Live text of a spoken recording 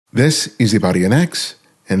This is Ibarian X,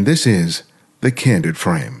 and this is The Candid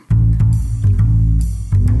Frame.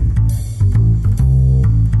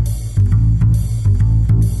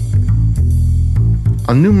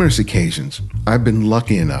 On numerous occasions, I've been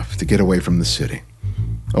lucky enough to get away from the city,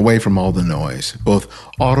 away from all the noise, both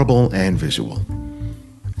audible and visual.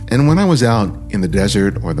 And when I was out in the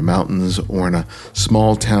desert or the mountains or in a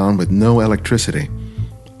small town with no electricity,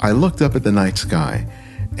 I looked up at the night sky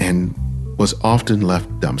and was often left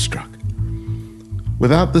dumbstruck.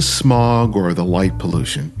 Without the smog or the light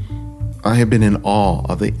pollution, I have been in awe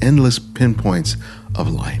of the endless pinpoints of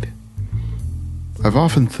light. I've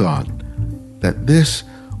often thought that this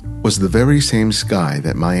was the very same sky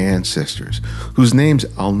that my ancestors, whose names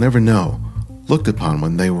I'll never know, looked upon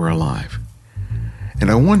when they were alive. And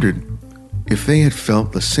I wondered if they had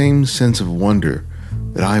felt the same sense of wonder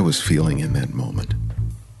that I was feeling in that moment.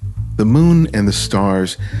 The moon and the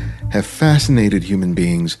stars have fascinated human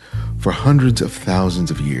beings for hundreds of thousands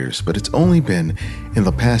of years, but it's only been in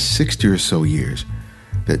the past 60 or so years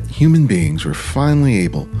that human beings were finally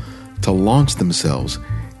able to launch themselves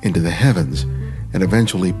into the heavens and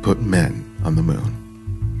eventually put men on the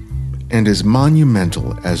moon. And as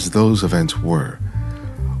monumental as those events were,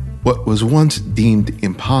 what was once deemed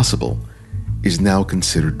impossible is now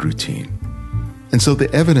considered routine. And so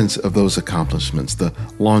the evidence of those accomplishments, the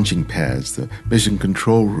launching pads, the mission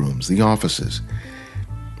control rooms, the offices,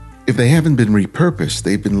 if they haven't been repurposed,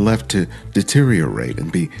 they've been left to deteriorate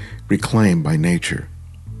and be reclaimed by nature.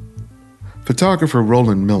 Photographer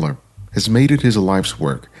Roland Miller has made it his life's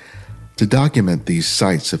work to document these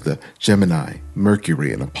sites of the Gemini,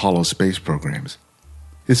 Mercury, and Apollo space programs.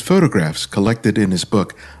 His photographs, collected in his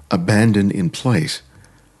book, Abandoned in Place,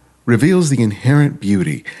 reveals the inherent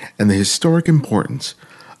beauty and the historic importance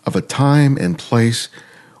of a time and place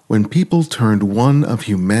when people turned one of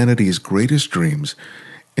humanity's greatest dreams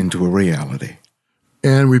into a reality.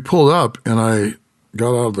 And we pulled up, and I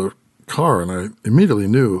got out of the car, and I immediately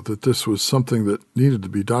knew that this was something that needed to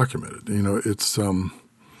be documented. You know, it's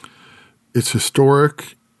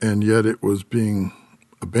historic, and yet it was being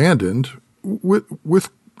abandoned with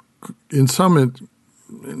in some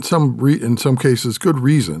cases good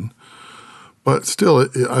reason, but still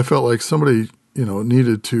I felt like somebody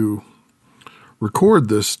needed to record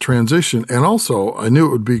this transition, and also I knew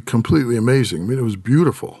it would be completely amazing. I mean, it was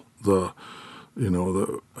beautiful. But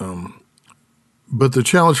the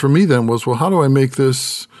challenge for me then was, well, how do I make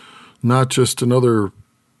this not just another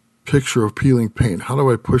picture of peeling paint? How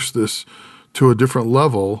do I push this to a different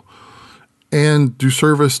level and do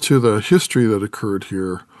service to the history that occurred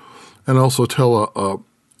here, and also tell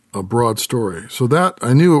a broad story? So that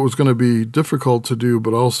I knew it was going to be difficult to do,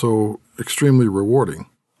 but also extremely rewarding.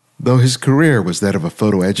 Though his career was that of a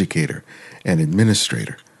photo educator and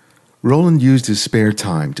administrator, Roland used his spare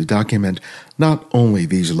time to document not only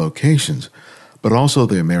these locations, but also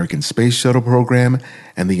the American Space Shuttle program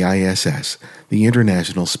and the ISS, the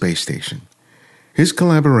International Space Station. His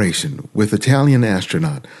collaboration with Italian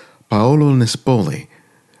astronaut Paolo Nespoli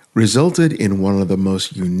resulted in one of the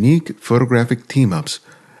most unique photographic team-ups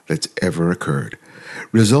that's ever occurred,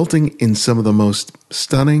 resulting in some of the most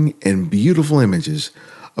stunning and beautiful images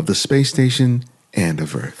of the space station and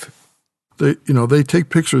of Earth. They take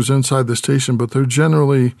pictures inside the station, but they're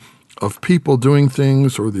generally of people doing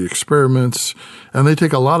things or the experiments, and they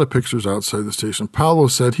take a lot of pictures outside the station. Paolo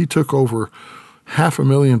said he took over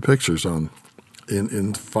 500,000 pictures in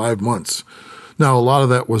 5 months. Now, a lot of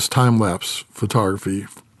that was time-lapse photography,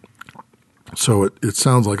 so it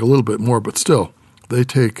sounds like a little bit more, but still, they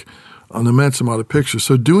take an immense amount of pictures.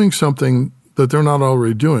 So doing something that they're not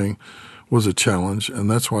already doing was a challenge, and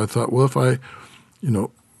that's why I thought, well, if I,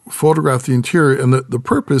 photograph the interior, and the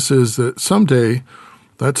purpose is that someday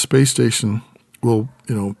that space station will,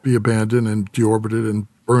 be abandoned and deorbited and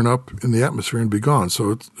burn up in the atmosphere and be gone.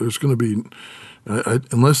 So there's going to be,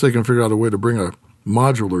 unless they can figure out a way to bring a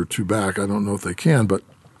module or two back, I don't know if they can, but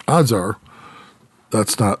odds are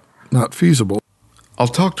that's not feasible. I'll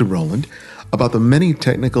talk to Roland about the many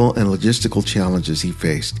technical and logistical challenges he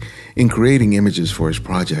faced in creating images for his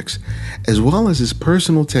projects, as well as his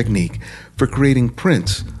personal technique for creating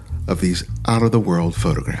prints of these out-of-the-world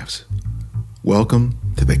photographs. Welcome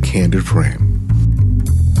to The Candid Frame.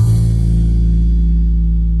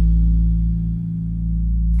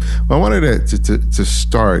 Well, I wanted to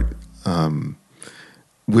start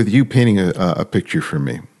with you painting a picture for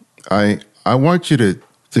me. I want you to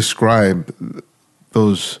describe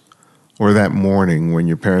those, or that morning when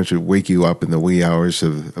your parents would wake you up in the wee hours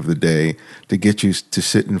of the day to get you to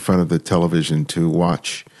sit in front of the television to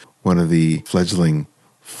watch one of the fledgling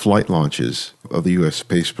flight launches of the U.S.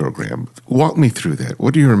 space program. Walk me through that.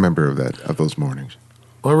 What do you remember of those mornings?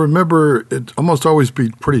 Well, I remember it almost always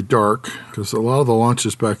be pretty dark because a lot of the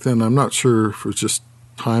launches back then, I'm not sure if it was just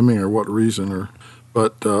timing or what reason,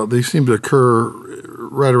 but they seemed to occur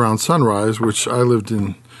right around sunrise, which I lived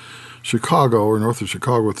in Chicago or north of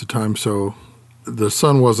Chicago at the time, so the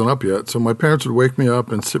sun wasn't up yet. So my parents would wake me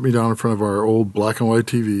up and sit me down in front of our old black and white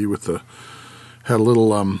TV had a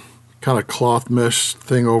little kind of cloth mesh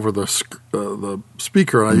thing over the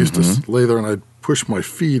speaker, and I used to lay there and I'd push my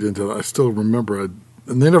feet into it. I still remember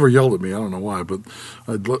and they never yelled at me. I don't know why, but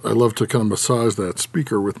I love to kind of massage that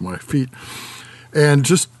speaker with my feet. And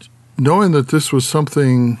just knowing that this was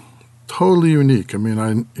something totally unique. I mean,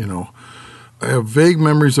 I have vague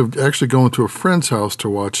memories of actually going to a friend's house to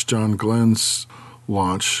watch John Glenn's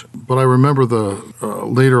launch, but I remember the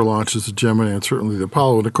later launches, the Gemini and certainly the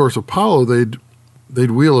Apollo. And of course, Apollo,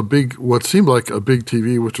 they'd wheel what seemed like a big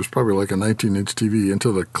TV, which was probably like a 19-inch TV,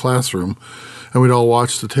 into the classroom, and we'd all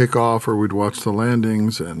watch the takeoff or we'd watch the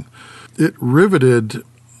landings, and it riveted,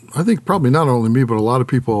 I think probably not only me, but a lot of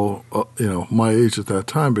people, my age at that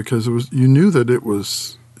time, because you knew that it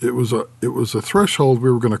was a threshold we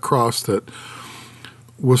were going to cross that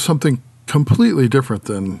was something completely different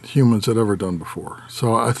than humans had ever done before.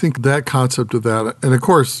 So I think that concept of that, and of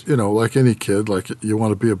course, like any kid, like you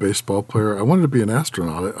want to be a baseball player. I wanted to be an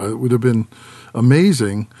astronaut. It would have been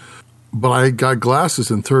amazing, but I got glasses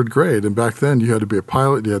in third grade, and back then you had to be a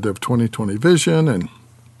pilot. You had to have 20/20 vision, and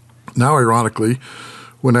now, ironically,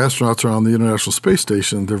 when astronauts are on the International Space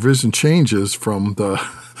Station, their vision changes from the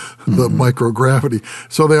microgravity.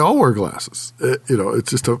 So they all wear glasses.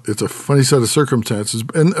 It's a funny set of circumstances.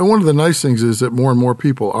 And one of the nice things is that more and more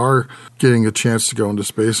people are getting a chance to go into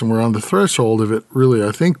space, and we're on the threshold of it really,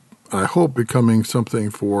 I hope, becoming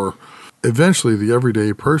something for eventually the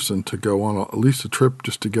everyday person to go on at least a trip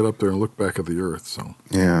just to get up there and look back at the Earth. So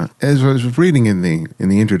yeah, as I was reading in the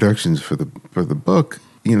introductions for the book,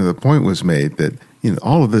 the point was made that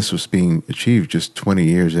all of this was being achieved just 20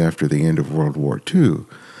 years after the end of World War II.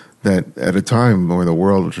 That at a time where the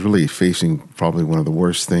world was really facing probably one of the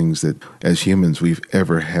worst things that as humans we've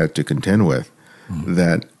ever had to contend with,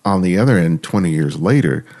 that on the other end, 20 years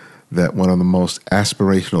later, that one of the most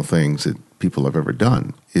aspirational things that people have ever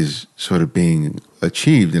done is sort of being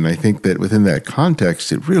achieved. And I think that within that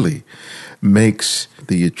context, it really makes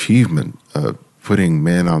the achievement of putting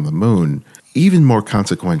man on the moon even more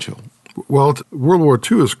consequential. Well, World War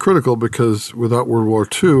II is critical because without World War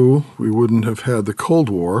II, we wouldn't have had the Cold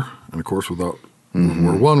War. And, of course, without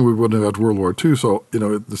World War I, we wouldn't have had World War II. So,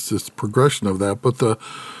 it's this progression of that. But the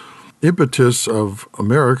impetus of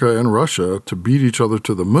America and Russia to beat each other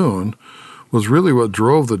to the moon was really what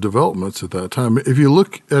drove the developments at that time. If you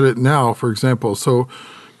look at it now, for example, so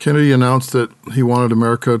Kennedy announced that he wanted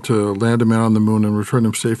America to land a man on the moon and return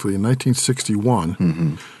him safely in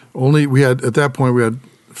 1961. At that point, we had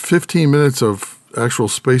 15 minutes of actual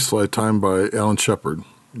spaceflight time by Alan Shepard.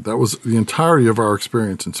 That was the entirety of our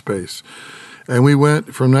experience in space. And we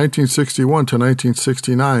went from 1961 to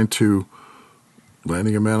 1969 to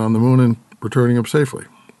landing a man on the moon and returning him safely.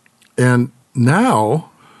 And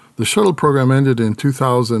now, the shuttle program ended in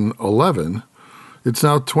 2011. It's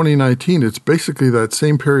now 2019. It's basically that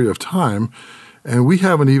same period of time, and we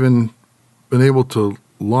haven't even been able to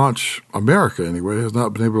launch, America anyway, has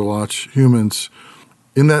not been able to launch humans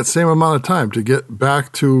in that same amount of time to get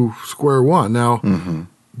back to square one. Now,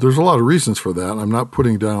 there's a lot of reasons for that. I'm not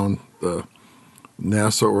putting down the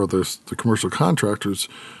NASA or the commercial contractors,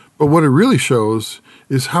 but what it really shows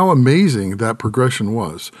is how amazing that progression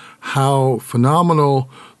was, how phenomenal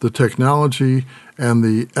the technology and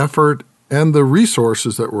the effort and the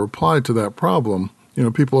resources that were applied to that problem.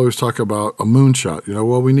 People always talk about a moonshot.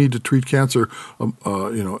 We need to treat cancer,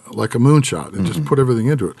 like a moonshot and just put everything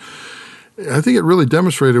into it. I think it really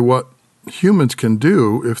demonstrated what humans can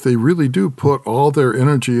do if they really do put all their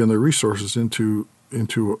energy and their resources into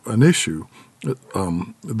an issue. The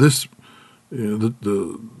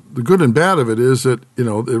good and bad of it is that it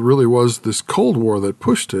really was this Cold War that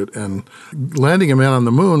pushed it, and landing a man on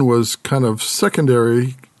the moon was kind of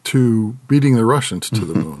secondary to beating the Russians to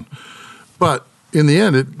the moon. But in the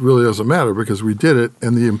end, it really doesn't matter because we did it,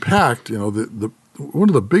 and the impact, one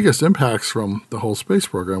of the biggest impacts from the whole space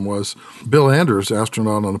program was Bill Anders,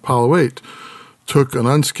 astronaut on Apollo 8, took an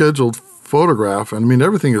unscheduled photograph. And I mean,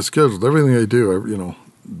 everything is scheduled. Everything they do,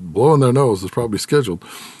 blowing their nose is probably scheduled.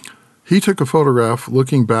 He took a photograph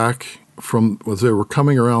looking back as they were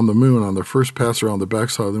coming around the moon on their first pass around the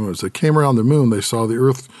backside of the moon. As they came around the moon, they saw the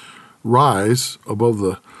Earth rise above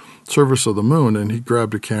the surface of the moon, and he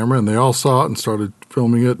grabbed a camera, and they all saw it and started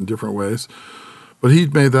filming it in different ways. But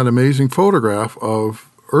he'd made that amazing photograph of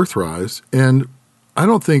Earthrise, and I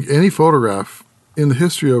don't think any photograph in the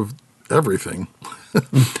history of everything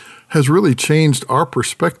has really changed our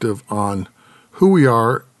perspective on who we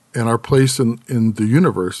are and our place in the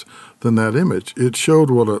universe than that image. It showed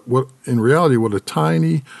what in reality what a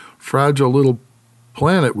tiny, fragile little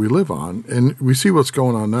planet we live on, and we see what's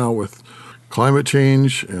going on now with climate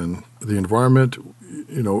change and the environment.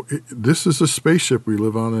 This is a spaceship we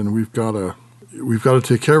live on, and we've got to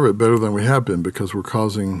take care of it better than we have been because we're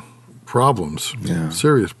causing problems,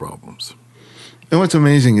 serious problems. And what's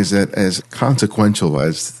amazing is that as consequential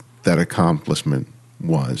as that accomplishment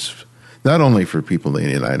was, not only for people in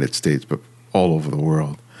the United States, but all over the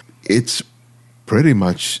world, it's pretty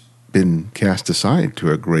much been cast aside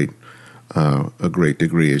to a great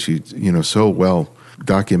degree, as you so well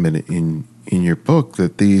documented in your book,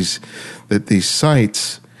 that these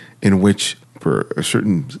sites in which for a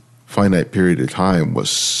certain finite period of time was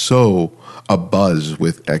so abuzz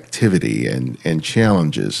with activity and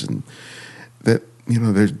challenges, and that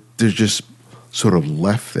they're just sort of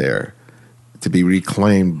left there to be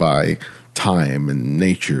reclaimed by time and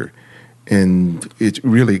nature. And it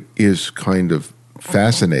really is kind of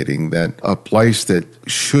fascinating that a place that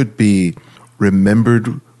should be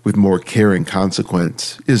remembered with more care and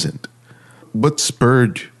consequence isn't. What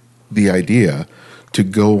spurred the idea to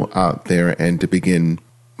go out there and to begin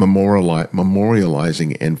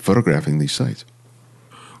memorializing and photographing these sites?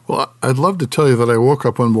 Well, I'd love to tell you that I woke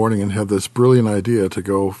up one morning and had this brilliant idea to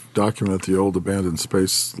go document the old abandoned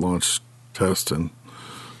space launch test and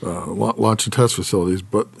launch and test facilities.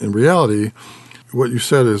 But in reality, what you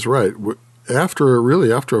said is right. After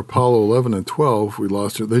Apollo 11 and 12, we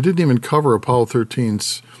lost it. They didn't even cover Apollo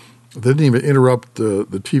 13's. They didn't even interrupt the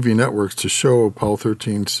TV networks to show Apollo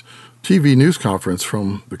 13's TV news conference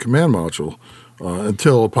from the command module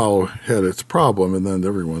until Apollo had its problem, and then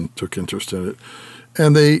everyone took interest in it.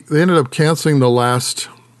 And they ended up canceling the last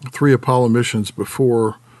 3 Apollo missions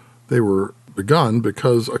before they were begun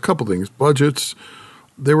because a couple things, budgets.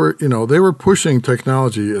 They were pushing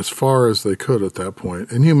technology as far as they could at that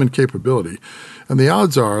point and human capability. And the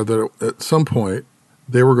odds are that at some point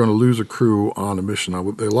they were going to lose a crew on a mission.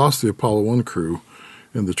 Now, they lost the Apollo 1 crew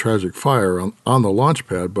in the tragic fire on the launch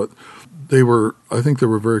pad, but I think they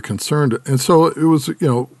were very concerned. And so it was,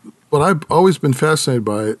 but I've always been fascinated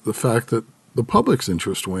by the fact that the public's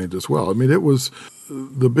interest waned as well. I mean, it was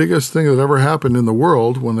the biggest thing that ever happened in the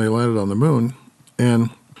world when they landed on the moon. And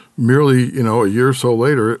merely, a year or so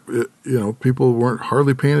later, people weren't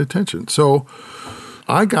hardly paying attention. So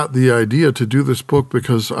I got the idea to do this book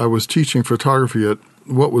because I was teaching photography at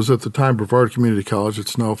what was at the time Brevard Community College.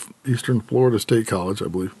 It's now Eastern Florida State College, I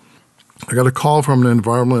believe. I got a call from an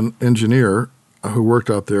environmental engineer who worked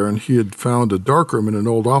out there, and he had found a darkroom in an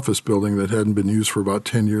old office building that hadn't been used for about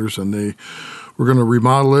 10 years, and they were going to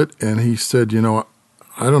remodel it. And he said, I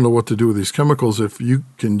don't know what to do with these chemicals. If you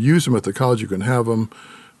can use them at the college, you can have them,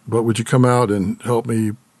 but would you come out and help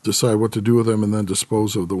me decide what to do with them and then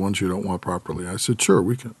dispose of the ones you don't want properly? I said, sure,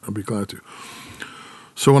 I'd be glad to.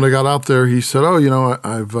 So when I got out there, he said, I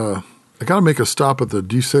got to make a stop at the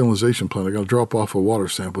desalinization plant. I got to drop off a water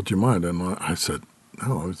sample. Do you mind? And I said,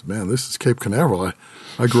 no, man, this is Cape Canaveral.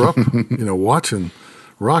 I grew up, watching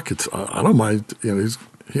rockets. I don't mind.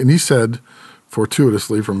 And he said,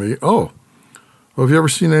 fortuitously for me, well, have you ever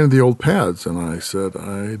seen any of the old pads? And I said,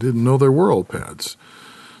 I didn't know there were old pads.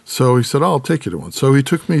 So he said, I'll take you to one. So he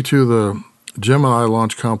took me to the Gemini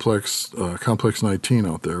launch complex, Complex 19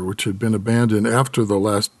 out there, which had been abandoned after the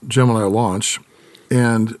last Gemini launch.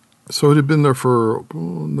 And so it had been there for, it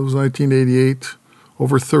was 1988,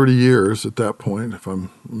 over 30 years at that point, if I'm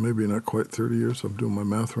maybe not quite 30 years, I'm doing my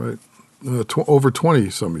math right, over 20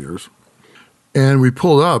 some years. And we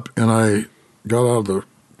pulled up, and I got out of the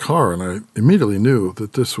car, and I immediately knew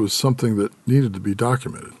that this was something that needed to be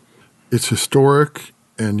documented. It's historic,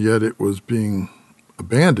 and yet it was being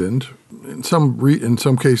abandoned, in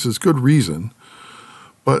some cases, good reason.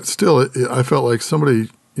 But still, I felt like somebody,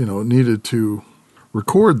 needed to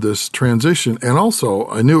record this transition. And also,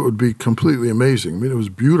 I knew it would be completely amazing. I mean, it was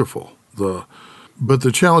beautiful. But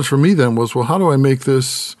the challenge for me then was, well, how do I make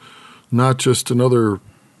this not just another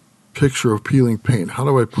picture of peeling paint? How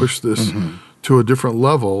do I push this to a different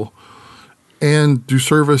level and do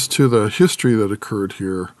service to the history that occurred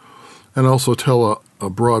here and also tell a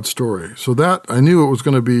broad story? So that, I knew it was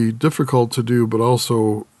going to be difficult to do, but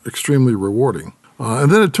also extremely rewarding. And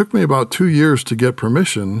then it took me about 2 years to get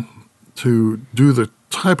permission to do the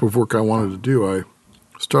type of work I wanted to do. I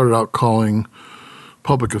started out calling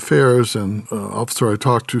public affairs, and officer I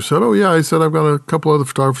talked to said, I've got a couple other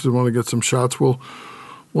photographers that want to get some shots. We'll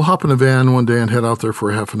we'll hop in a van one day and head out there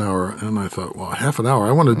for a half an hour. And I thought, well, half an hour?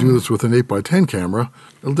 I want to do this with an 8x10 camera.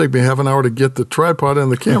 It'll take me half an hour to get the tripod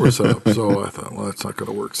and the camera set up. So I thought, well, that's not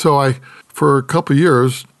going to work. So for a couple of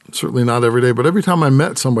years, certainly not every day, but every time I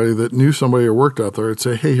met somebody that knew somebody or worked out there, I'd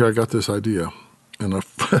say, hey, here, I got this idea. And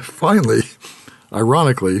finally,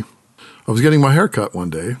 ironically, I was getting my hair cut one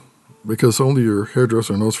day, because only your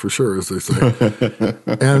hairdresser knows for sure, as they say.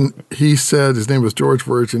 And he said, his name was George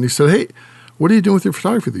Verge, and he said, hey, what are you doing with your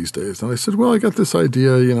photography these days? And I said, well, I got this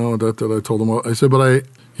idea, that I told him. I said, but I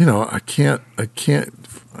can't, I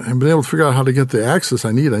haven't been able to figure out how to get the access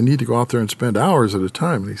I need. I need to go out there and spend hours at a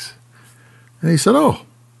time. And he said, oh,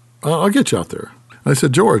 I'll get you out there. And I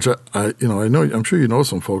said, George, I know, I'm sure you know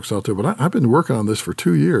some folks out there, but I've been working on this for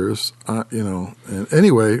 2 years, And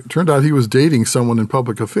anyway, it turned out he was dating someone in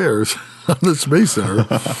public affairs on the Space Center.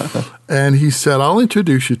 And he said, I'll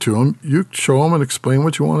introduce you to him. You show him and explain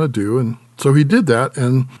what you want to do. And so he did that.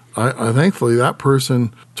 And I thankfully, that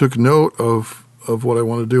person took note of what I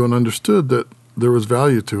wanted to do and understood that there was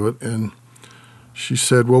value to it. And she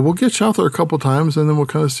said, well, we'll get you out there a couple of times, and then we'll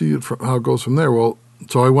kind of see how it goes from there. Well,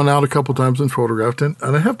 so I went out a couple times and photographed, and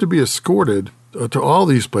I have to be escorted to all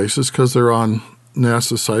these places because they're on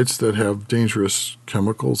NASA sites that have dangerous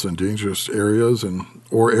chemicals and dangerous areas,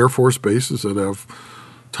 or Air Force bases that have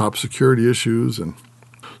top security issues. And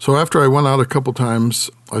so after I went out a couple times,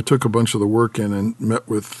 I took a bunch of the work in and met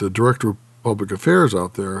with the director of public affairs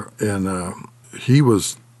out there, and he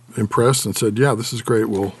was impressed and said, "Yeah, this is great.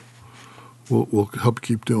 We'll help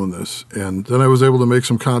keep doing this." And then I was able to make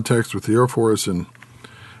some contacts with the Air Force and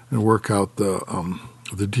work out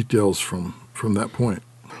the details from that point.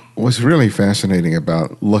 What's really fascinating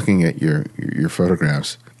about looking at your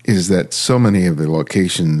photographs is that so many of the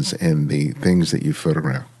locations and the things that you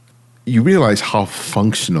photograph, you realize how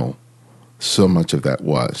functional so much of that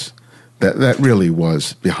was. That really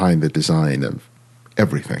was behind the design of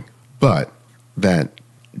everything. But that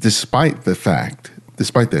despite that fact,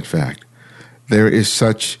 there is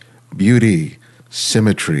such beauty,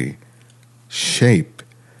 symmetry, shape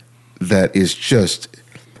that is just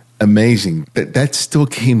amazing. That still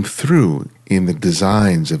came through in the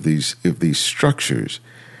designs of these structures.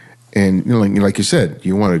 And like you said,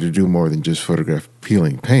 you wanted to do more than just photograph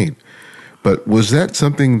peeling paint. But was that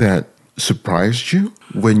something that surprised you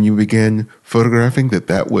when you began photographing,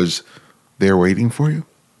 that was there waiting for you?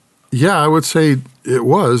 Yeah, I would say it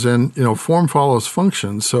was. And, form follows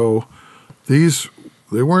function. So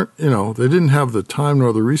they weren't, they didn't have the time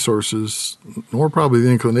nor the resources, nor probably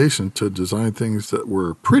the inclination to design things that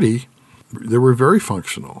were pretty. They were very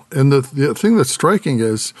functional. And the thing that's striking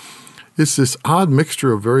is it's this odd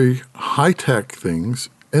mixture of very high-tech things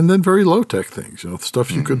and then very low-tech things,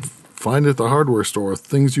 stuff you could find at the hardware store,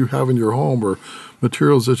 things you have in your home, or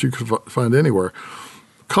materials that you could find anywhere,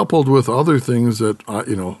 coupled with other things that,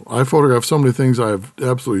 I photographed so many things I have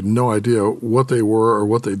absolutely no idea what they were or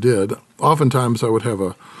what they did. Oftentimes I would have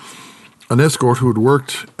an escort who had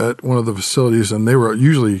worked at one of the facilities, and they were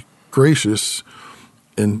usually gracious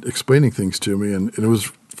in explaining things to me, and it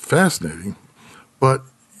was fascinating. But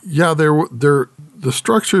yeah, the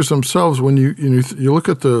structures themselves, when you look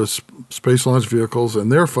at the space launch vehicles,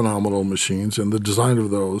 and they're phenomenal machines, and the design of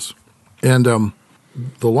those, and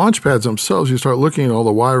the launch pads themselves, you start looking at all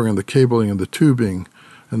the wiring and the cabling and the tubing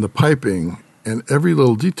and the piping and every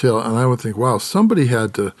little detail, and I would think, wow, somebody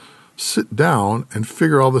had to sit down and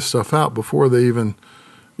figure all this stuff out before they even,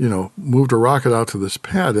 moved a rocket out to this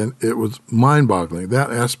pad, and it was mind-boggling, that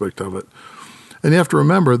aspect of it. And you have to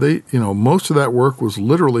remember, most of that work was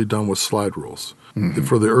literally done with slide rules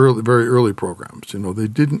for the very early programs. They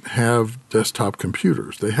didn't have desktop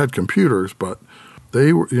computers. They had computers, but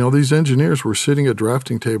they were, these engineers were sitting at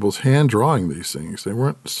drafting tables, hand drawing these things. They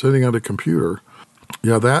weren't sitting at a computer.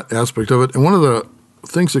 Yeah, that aspect of it. And one of the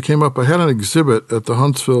things that came up, I had an exhibit at the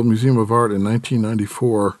Huntsville Museum of Art in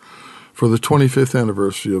 1994 for the 25th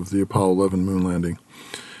anniversary of the Apollo 11 moon landing.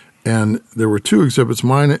 And there were two exhibits,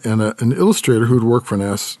 mine and an illustrator who'd worked for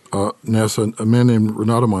NASA, a man named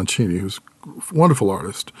Renato Mancini, who's a wonderful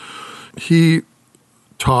artist. He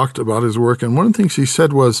talked about his work, and one of the things he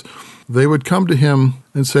said was they would come to him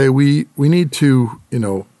and say, we need to,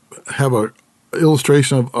 have a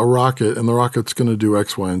illustration of a rocket, and the rocket's going to do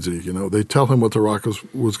X, Y, and Z. They tell him what the rocket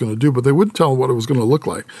was going to do, but they wouldn't tell him what it was going to look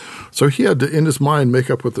like. So he had to, in his mind, make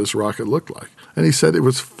up what this rocket looked like. And he said it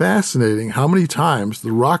was fascinating how many times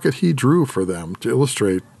the rocket he drew for them to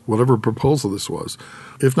illustrate whatever proposal this was,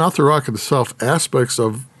 if not the rocket itself, aspects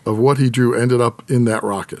of what he drew ended up in that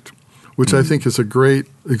rocket, which I think is a great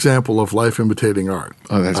example of life imitating art.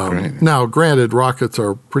 Oh, that's great. Now, granted, rockets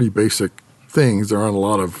are pretty basic things. There aren't a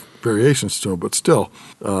lot of variations to them, but still,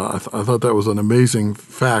 I thought that was an amazing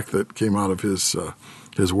fact that came out of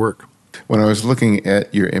his work. When I was looking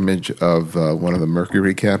at your image of one of the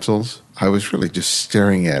Mercury capsules, I was really just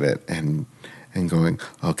staring at it and going,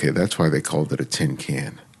 okay, that's why they called it a tin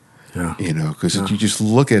can. Yeah. Because you just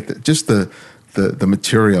look at the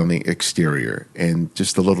material on the exterior and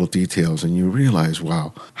just the little details, and you realize,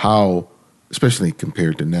 wow, how, especially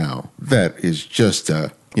compared to now, that is just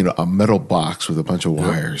a metal box with a bunch of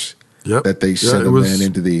wires that they send a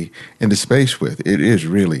man into space with. It is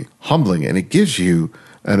really humbling, and it gives you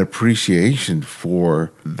an appreciation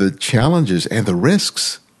for the challenges and the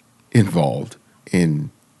risks involved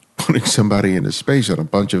in putting somebody into space on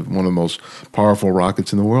one of the most powerful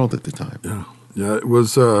rockets in the world at the time. Yeah. It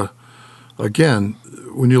was, again,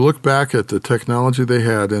 when you look back at the technology they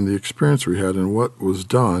had and the experience we had and what was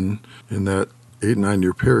done in that 8-9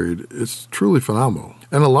 year period, it's truly phenomenal.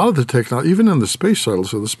 And a lot of the technology, even in the space shuttle,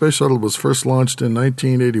 so the space shuttle was first launched in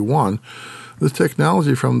 1981, the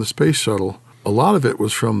technology from the space shuttle, a lot of it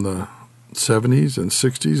was from the 70s and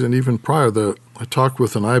 60s and even prior. I talked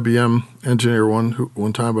with an IBM engineer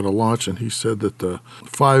one time at a launch, and he said that the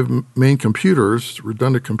 5 main computers,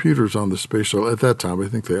 redundant computers on the space shuttle at that time, I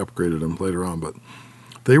think they upgraded them later on, but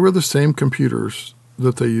they were the same computers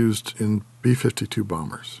that they used in B-52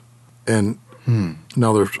 bombers. And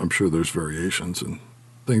now I'm sure there's variations and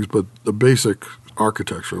things, but the basic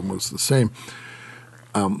architecture was the same.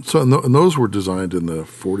 And those were designed in the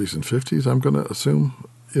 40s and 50s, I'm going to assume.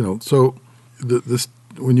 So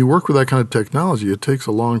when you work with that kind of technology, it takes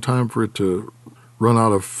a long time for it to run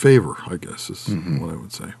out of favor, I guess, is what I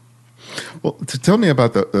would say. Well, tell me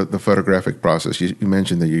about the photographic process. You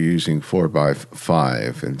mentioned that you're using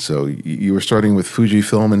 4x5, and so you were starting with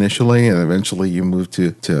Fujifilm initially, and eventually you moved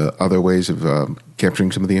to other ways of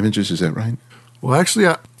capturing some of the images. Is that right? Well,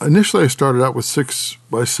 actually, initially I started out with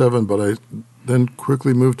 6x7, but I then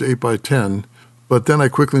quickly moved to 8x10. But then I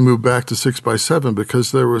quickly moved back to 6x7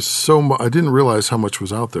 because there was so much. I didn't realize how much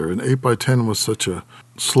was out there. And 8x10 was such a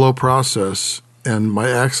slow process, and my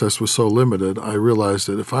access was so limited, I realized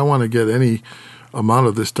that if I want to get any amount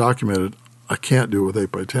of this documented, I can't do it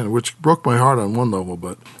with 8x10, which broke my heart on one level.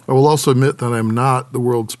 But I will also admit that I'm not the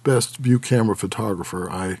world's best view camera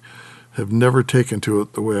photographer. I have never taken to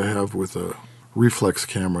it the way I have with a reflex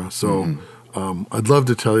camera. So I'd love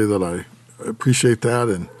to tell you that I appreciate that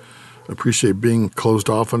and appreciate being closed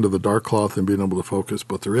off under the dark cloth and being able to focus.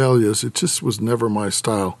 But the reality is it just was never my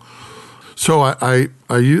style. So I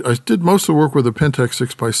did most of the work with a Pentax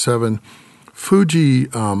 6x7. Fuji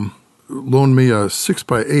loaned me a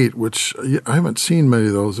 6x8, which I haven't seen many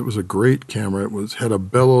of those. It was a great camera. It had a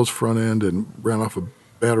bellows front end and ran off a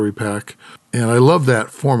battery pack. And I love that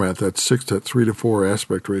format. That 3:4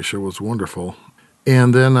 aspect ratio was wonderful.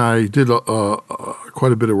 And then I did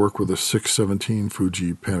quite a bit of work with a 617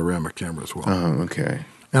 Fuji panoramic camera as well. Oh, okay.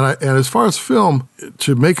 And as far as film,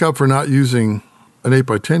 to make up for not using an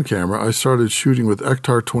 8x10 camera, I started shooting with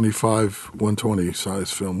Ektar 25 120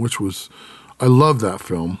 size film, I love that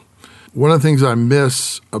film. One of the things I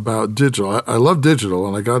miss about digital, I love digital,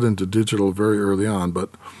 and I got into digital very early on,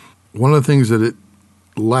 but one of the things that it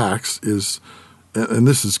lacks is, and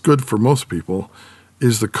this is good for most people,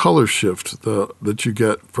 is the color shift that you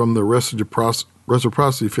get from the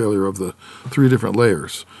reciprocity failure of the 3 different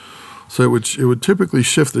layers. So it would typically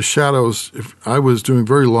shift the shadows if I was doing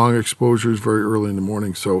very long exposures very early in the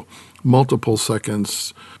morning, so multiple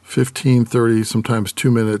seconds, 15, 30, sometimes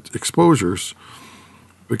 2-minute exposures,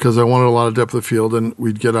 because I wanted a lot of depth of field, and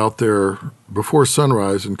we'd get out there before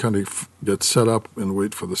sunrise and kind of get set up and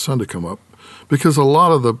wait for the sun to come up, because a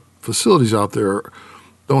lot of the facilities out there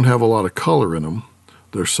don't have a lot of color in them.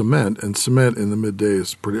 They're cement, and cement in the midday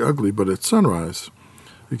is pretty ugly, but at sunrise,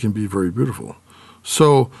 it can be very beautiful.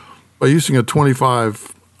 So by using a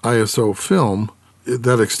 25 ISO film,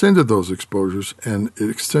 that extended those exposures, and it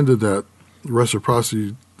extended that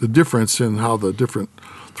reciprocity, the difference in how the 3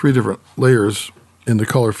 different layers in the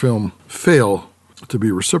color film fail to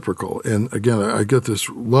be reciprocal. And again, I get this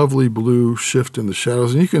lovely blue shift in the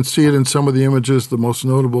shadows, and you can see it in some of the images. The most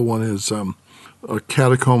notable one is a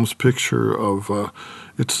catacombs picture of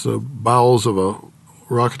it's the bowels of a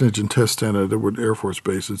rocket engine test stand at Edward Air Force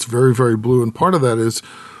Base. It's very, very blue, and part of that is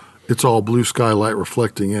it's all blue sky light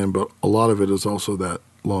reflecting in, but a lot of it is also that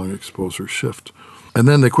long exposure shift. And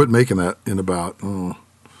then they quit making that in about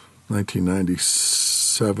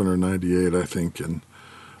 1997 or 98, I think, and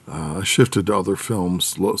I shifted to other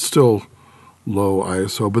films, still low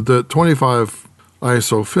ISO, but the 25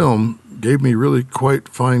 ISO film gave me really quite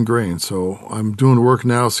fine grain. So I'm doing work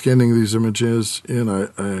now scanning these images in. I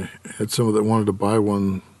had someone that wanted to buy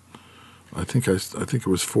one I think it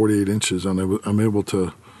was 48 inches, and I'm able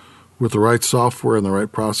to, with the right software and the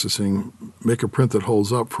right processing, make a print that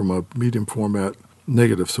holds up from a medium format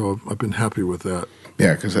negative. So I've been happy with that.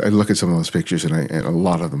 Yeah, because I look at some of those pictures, and a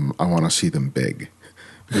lot of them, I want to see them big.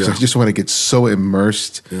 Because I just want to get so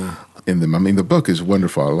immersed in them. I mean, the book is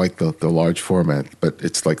wonderful. I like the large format, but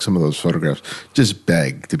it's like some of those photographs just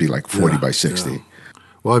beg to be like 40 by 60. Yeah.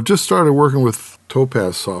 Well, I've just started working with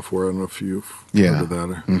Topaz software. I don't know if you've heard of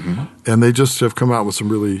that. And they just have come out with some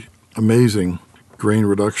really amazing grain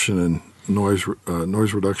reduction and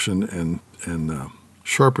noise reduction and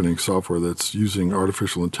sharpening software that's using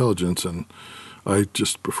artificial intelligence. And I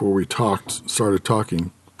just, before we started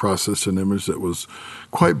talking, processed an image that was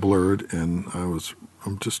quite blurred, and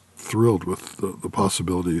I'm just thrilled with the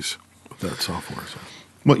possibilities of that software. So.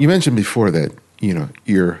 Well, you mentioned before that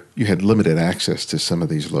you had limited access to some of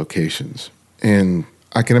these locations, and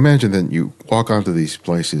I can imagine that you walk onto these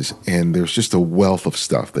places and there's just a wealth of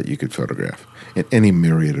stuff that you could photograph in any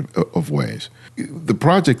myriad of ways. The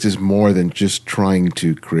project is more than just trying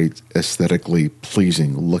to create aesthetically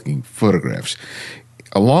pleasing looking photographs.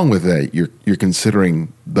 Along with that, you're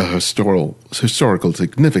considering the historical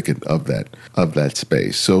significance of that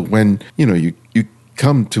space. So when you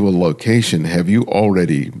come to a location, have you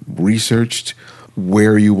already researched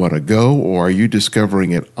where you want to go, or are you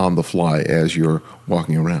discovering it on the fly as you're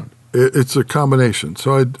walking around? It's a combination.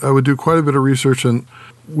 So I would do quite a bit of research, and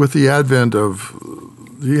with the advent of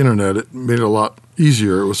the internet, it made it a lot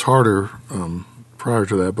easier. It was harder prior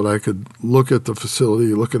to that, but I could look at the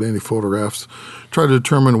facility, look at any photographs, try to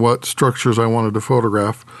determine what structures I wanted to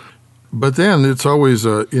photograph. But then it's always,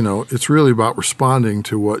 it's really about responding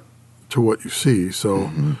to what you see.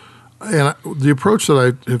 So, and the approach that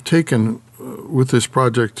I have taken with this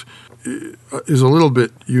project is a little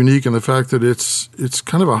bit unique in the fact that it's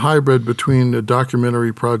kind of a hybrid between a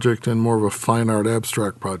documentary project and more of a fine art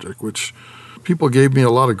abstract project, which people gave me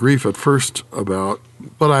a lot of grief at first about,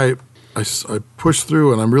 but I pushed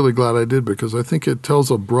through, and I'm really glad I did, because I think it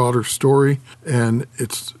tells a broader story, and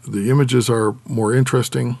the images are more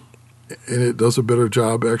interesting, and it does a better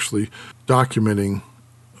job actually documenting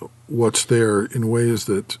what's there in ways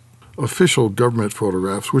that official government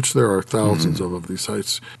photographs, which there are thousands of these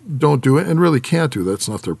sites, don't do it and really can't do. That's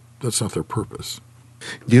not their purpose.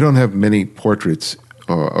 You don't have many portraits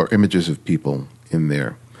or images of people in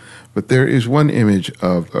there. But there is one image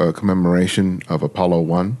of a commemoration of Apollo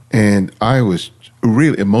 1, and I was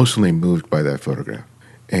really emotionally moved by that photograph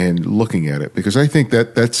and looking at it, because I think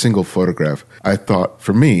that single photograph, I thought,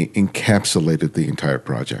 for me, encapsulated the entire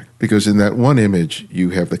project. Because in that one image,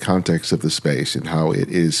 you have the context of the space and how it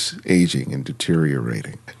is aging and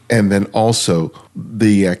deteriorating. And then also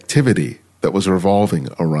the activity that was revolving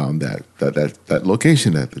around that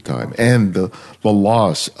location at the time, and the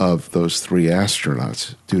loss of those 3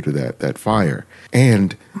 astronauts due to that fire,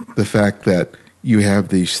 and the fact that you have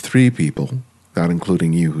these 3 people, not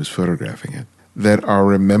including you who's photographing it, that are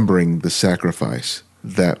remembering the sacrifice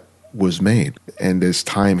that was made, and as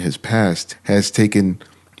time has passed, has taken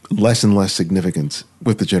less and less significance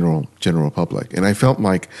with the general public. And I felt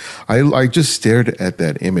like I just stared at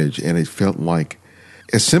that image, and it felt like,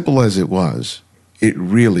 as simple as it was, it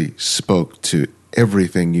really spoke to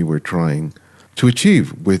everything you were trying to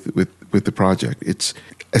achieve with the project. It's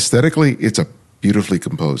aesthetically, it's a beautifully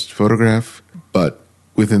composed photograph, but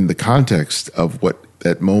within the context of what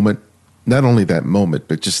that moment, not only that moment,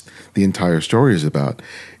 but just the entire story is about,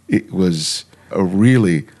 it was a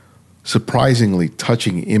really surprisingly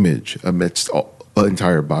touching image amidst an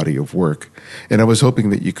entire body of work. And I was hoping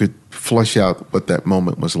that you could flesh out what that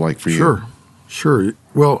moment was like for you. Sure.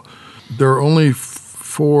 Well, there are only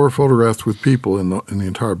 4 photographs with people in the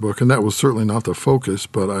entire book, and that was certainly not the focus.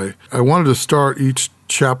 But I wanted to start each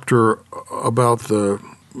chapter about the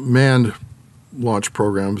manned launch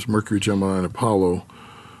programs, Mercury, Gemini, and Apollo,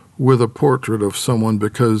 with a portrait of someone,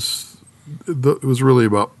 because it was really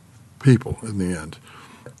about people in the end.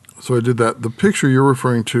 So I did that. The picture you're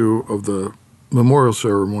referring to of the memorial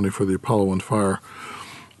ceremony for the Apollo 1 fire,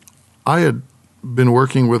 I had been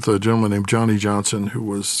working with a gentleman named Johnny Johnson, who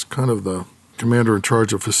was kind of the commander in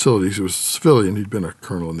charge of facilities. He was a civilian. He'd been a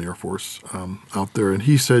colonel in the Air Force out there. And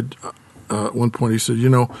he said, at one point, he said,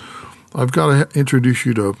 I've got to introduce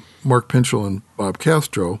you to Mark Pinchel and Bob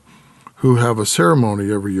Castro, who have a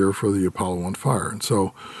ceremony every year for the Apollo 1 fire. And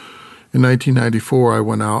so in 1994, I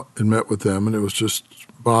went out and met with them, and it was just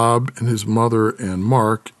Bob and his mother and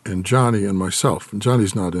Mark and Johnny and myself. And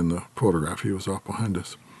Johnny's not in the photograph. He was off behind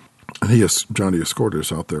us. And Johnny escorted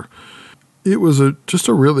us out there. It was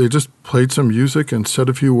just played some music and said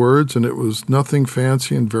a few words, and it was nothing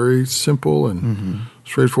fancy and very simple and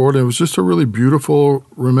straightforward. And it was just a really beautiful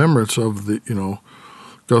remembrance of the,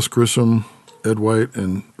 Gus Grissom, Ed White,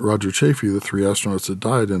 and Roger Chaffee, the 3 astronauts that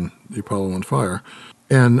died in the Apollo 1 fire.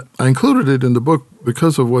 And I included it in the book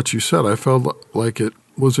because of what you said. I felt like it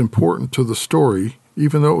was important to the story,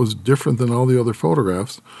 even though it was different than all the other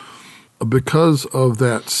photographs, because of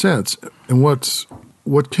that sense. And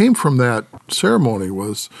what came from that ceremony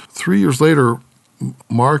was 3 years later,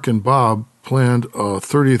 Mark and Bob planned a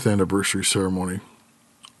 30th anniversary ceremony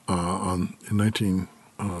in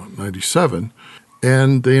 1997,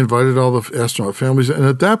 and they invited all the astronaut families. And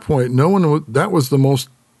at that point,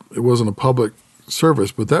 it wasn't a public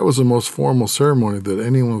service, but that was the most formal ceremony that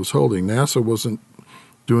anyone was holding. NASA wasn't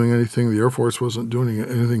doing anything. The Air Force wasn't doing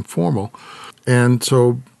anything formal. And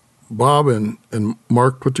so Bob and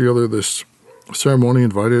Mark put together this ceremony,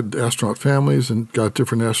 invited astronaut families, and got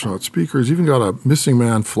different astronaut speakers, even got a missing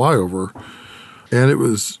man flyover. And it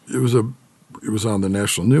was on the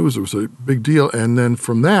national news. It was a big deal. And then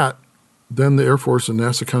from that, then the Air Force and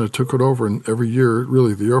NASA kind of took it over. And every year,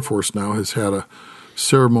 really, the Air Force now has had a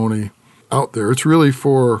ceremony out there. It's really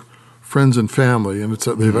for friends and family, and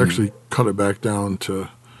they've actually cut it back down to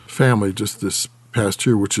family just this past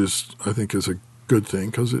year, which I think is a good thing,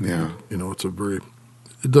 because it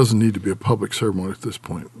doesn't need to be a public ceremony at this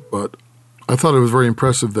point. But I thought it was very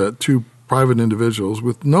impressive that 2 private individuals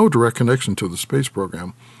with no direct connection to the space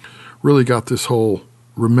program really got this whole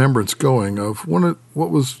remembrance going of what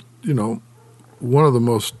was, one of the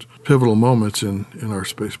most pivotal moments in our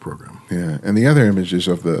space program. Yeah, and the other images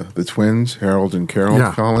of the twins, Harold and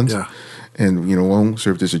Carol Collins. Yeah. And, one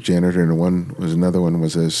served as a janitor, and another one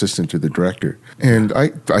was an assistant to the director. And I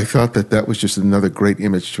thought that was just another great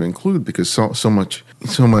image to include, because so much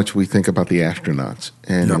we think about the astronauts.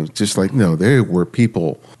 And it was just like, no, there were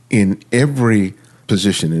people in every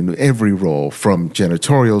position, in every role, from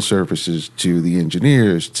janitorial services to the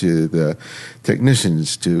engineers to the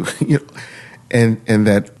technicians to, and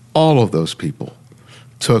that all of those people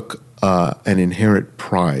took an inherent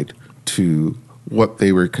pride to what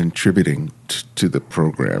they were contributing to the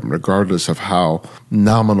program, regardless of how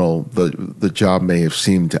nominal the job may have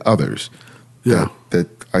seemed to others. Yeah. That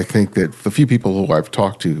I think that the few people who I've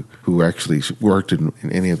talked to who actually worked in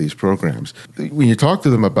any of these programs, when you talk to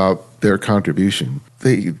them about their contribution,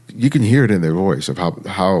 you can hear it in their voice of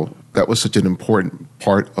how that was such an important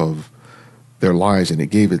part of their lives, and it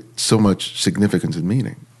gave it so much significance and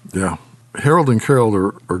meaning. Yeah. Harold and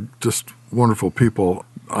Carol are just wonderful people.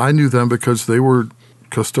 I knew them because they were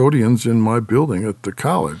custodians in my building at the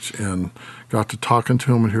college, and got to talking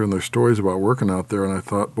to them and hearing their stories about working out there. And I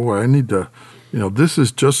thought, boy, I need to, this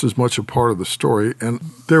is just as much a part of the story. And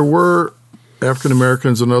there were African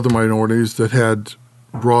Americans and other minorities that had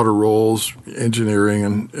broader roles, engineering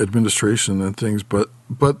and administration and things, but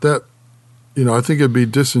that, I think it'd be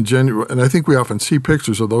disingenuous. And I think we often see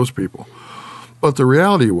pictures of those people. But the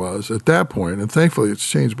reality was, at that point, and thankfully it's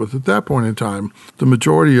changed, but at that point in time, the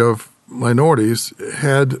majority of minorities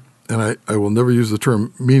had, and I will never use the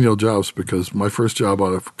term menial jobs, because my first job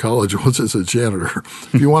out of college was as a janitor.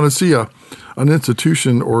 If you want to see an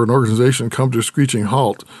institution or an organization come to a screeching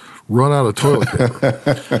halt, run out of toilet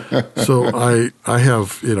paper. So I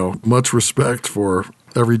have, much respect for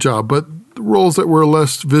every job, but roles that were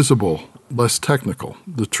less visible, less technical,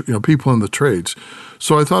 people in the trades.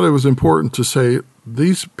 So I thought it was important to say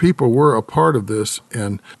these people were a part of this,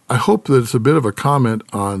 and I hope that it's a bit of a comment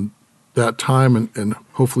on that time, and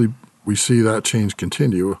hopefully we see that change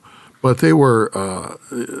continue. But they were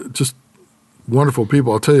just wonderful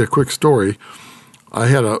people. I'll tell you a quick story. I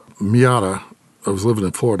had a Miata. I was living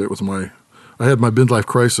in Florida. I had my midlife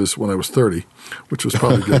crisis when I was 30, which was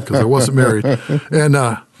probably good because I wasn't married. And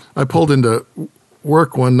I pulled into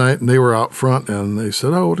work one night, and they were out front, and they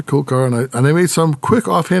said, "Oh, what a cool car!" And I made some quick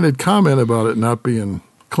offhanded comment about it not being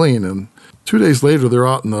clean. And 2 days later, they're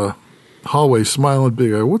out in the hallway smiling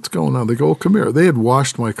big. I go, "What's going on?" They go, "Oh, come here." They had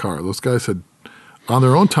washed my car. Those guys had, on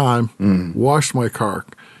their own time, washed my car.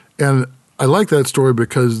 And I like that story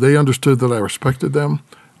because they understood that I respected them.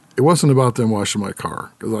 It wasn't about them washing my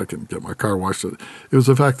car, because I can get my car washed. It was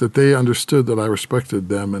the fact that they understood that I respected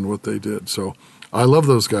them and what they did. So I love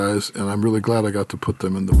those guys, and I'm really glad I got to put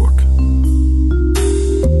them in the book.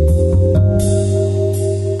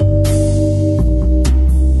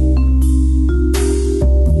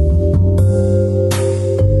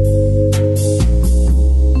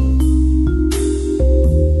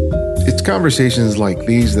 It's conversations like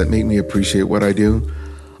these that make me appreciate what I do.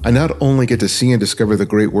 I not only get to see and discover the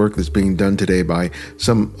great work that's being done today by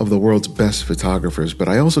some of the world's best photographers, but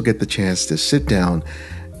I also get the chance to sit down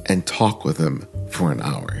and talk with them for an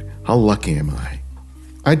hour. How lucky am I?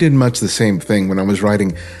 I did much the same thing when I was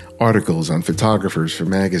writing articles on photographers for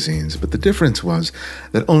magazines, but the difference was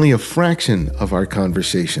that only a fraction of our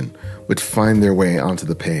conversation would find their way onto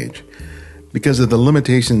the page. Because of the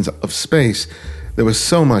limitations of space, there was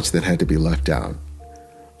so much that had to be left out.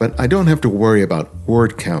 But I don't have to worry about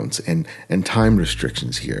word counts and time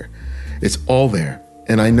restrictions here. It's all there,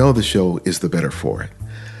 and I know the show is the better for it.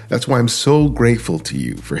 That's why I'm so grateful to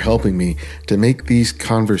you for helping me to make these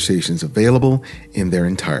conversations available in their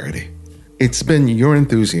entirety. It's been your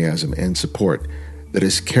enthusiasm and support that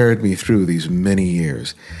has carried me through these many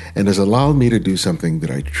years and has allowed me to do something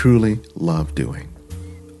that I truly love doing.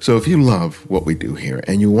 So if you love what we do here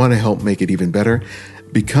and you want to help make it even better,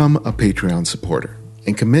 become a Patreon supporter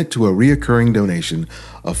and commit to a reoccurring donation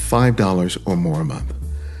of $5 or more a month.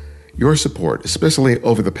 Your support, especially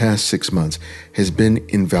over the past 6 months, has been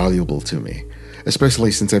invaluable to me,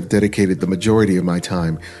 especially since I've dedicated the majority of my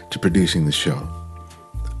time to producing the show.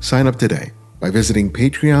 Sign up today by visiting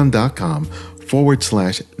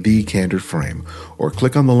patreon.com/The Candid Frame or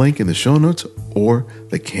click on the link in the show notes or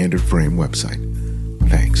the Candid Frame website.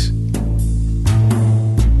 Thanks.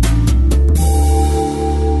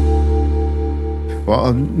 Well,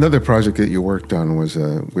 another project that you worked on was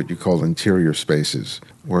what you call interior spaces,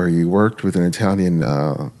 where you worked with an Italian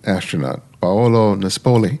astronaut, Paolo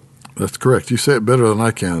Nespoli. That's correct. You say it better than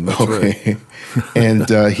I can. That's okay. Right. And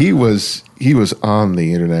he was on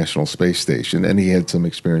the International Space Station, and he had some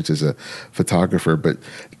experience as a photographer. But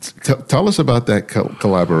tell us about that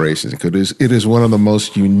collaboration, because it is one of the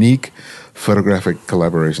most unique photographic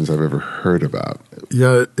collaborations I've ever heard about.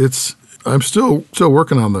 Yeah, I'm still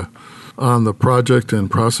working on the project and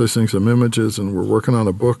processing some images, and we're working on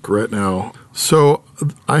a book right now. So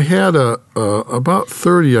I had about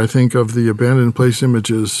 30, I think, of the abandoned place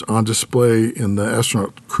images on display in the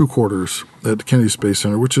astronaut crew quarters at the Kennedy Space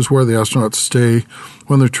Center, which is where the astronauts stay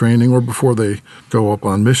when they're training or before they go up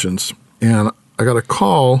on missions. And I got a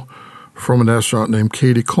call from an astronaut named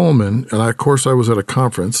Katie Coleman, and of course I was at a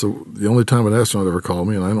conference, so the only time an astronaut ever called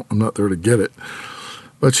me, and I'm not there to get it.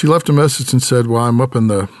 But she left a message and said, well, I'm up in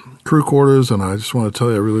the crew quarters, and I just want to tell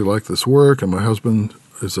you I really like this work, and my husband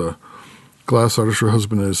is a glass artist. Her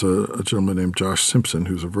husband is a gentleman named Josh Simpson,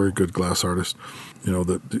 who's a very good glass artist. You know,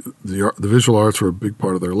 the visual arts were a big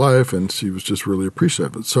part of their life, and she was just really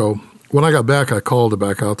appreciative of it. So when I got back, I called her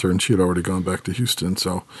back out there, and she had already gone back to Houston,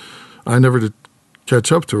 so I never did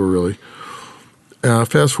catch up to her, really.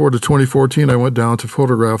 Fast forward to 2014, I went down to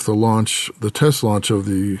photograph the test launch of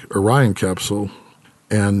the Orion capsule,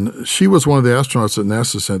 and she was one of the astronauts that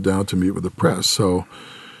NASA sent down to meet with the press. So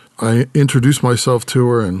I introduced myself to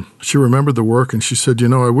her, and she remembered the work, and she said,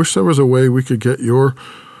 I wish there was a way we could get your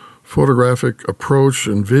photographic approach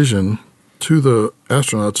and vision to the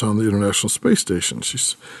astronauts on the International Space Station. She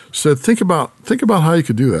said, think about how you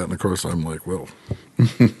could do that. And, of course, I'm like, well,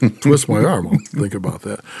 twist my arm. I'll think about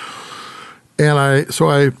that. And I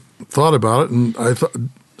thought about it, and I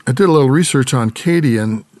did a little research on Katie,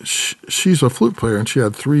 and she's a flute player, and she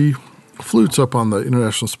had 3 flutes up on the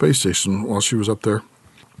International Space Station while she was up there.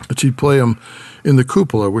 And she'd play them in the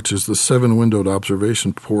cupola, which is the 7-windowed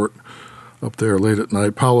observation port up there late at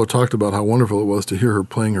night. Paolo talked about how wonderful it was to hear her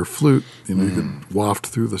playing her flute. You could waft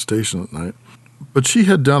through the station at night. But she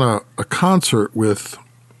had done a concert with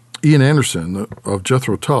Ian Anderson of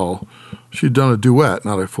Jethro Tull. She'd done a duet,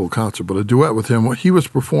 not a full concert, but a duet with him. He was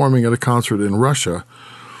performing at a concert in Russia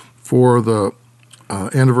for the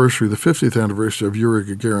anniversary, the 50th anniversary of Yuri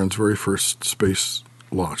Gagarin's very first space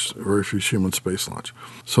launch, very first human space launch.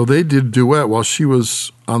 So they did a duet while she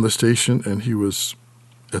was on the station and he was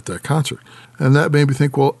at that concert. And that made me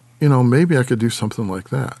think, well, maybe I could do something like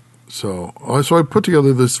that. So I put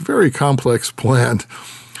together this very complex plan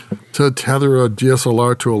to tether a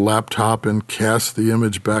DSLR to a laptop and cast the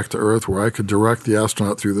image back to Earth where I could direct the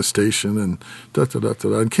astronaut through the station and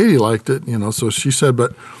da-da-da-da-da. And Katie liked it, so she said,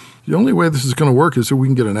 but the only way this is going to work is if we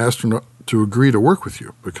can get an astronaut to agree to work with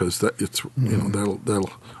you, because that'll.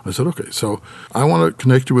 I said, okay. So I want to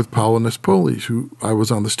connect you with Paolo Nespoli, who I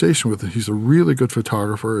was on the station with. And he's a really good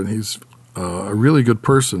photographer, and he's a really good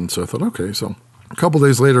person. So I thought, okay. So a couple of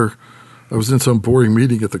days later, I was in some boring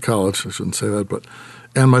meeting at the college. I shouldn't say that,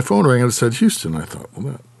 and my phone rang and it said Houston. I thought,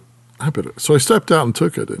 well, I better. So I stepped out and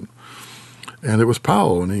took it, and it was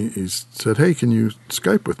Paolo, and he said, hey, can you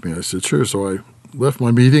Skype with me? I said, sure. So I left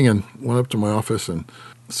my meeting and went up to my office and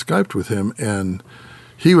Skyped with him, and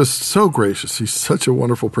he was so gracious. He's such a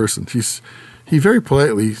wonderful person. He very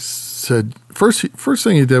politely said, first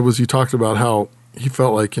thing he did was he talked about how he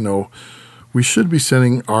felt like, we should be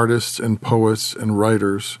sending artists and poets and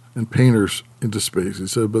writers and painters into space. He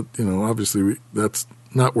said, but, obviously that's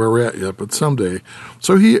not where we're at yet, but someday.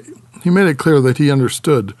 So he made it clear that he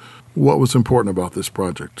understood what was important about this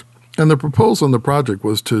project. And the proposal in the project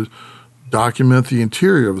was to document the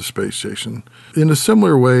interior of the space station in a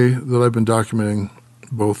similar way that I've been documenting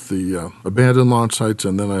both the abandoned launch sites,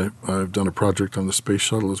 and then I've done a project on the space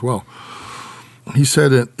shuttle as well. He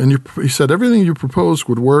said, he said everything you proposed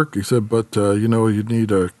would work. He said, but you'd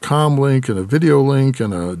need a comm link and a video link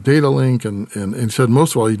and a data link, and he said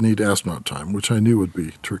most of all you'd need astronaut time, which I knew would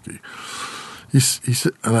be tricky. He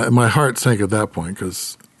said, and my heart sank at that point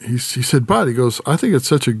because he said, but he goes, I think it's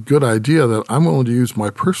such a good idea that I'm willing to use my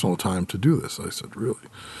personal time to do this. I said, really?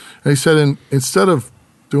 And he said, instead of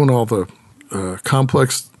doing all the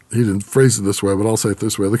complex, he didn't phrase it this way, but I'll say it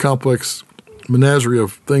this way, the complex menagerie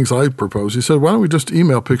of things I proposed, he said, why don't we just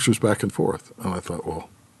email pictures back and forth? And I thought, well,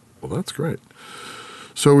 that's great.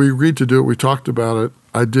 So we agreed to do it. We talked about it.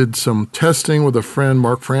 I did some testing with a friend,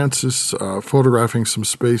 Mark Francis, photographing some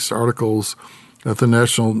space articles at the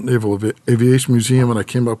National Naval Aviation Museum, and I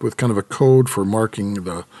came up with kind of a code for marking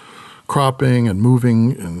the cropping and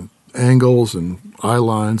moving and angles and eye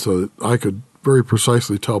lines so that I could very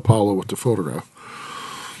precisely tell Paolo what to photograph.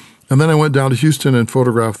 And then I went down to Houston and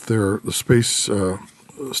photographed the space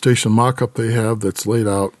station mock-up they have that's laid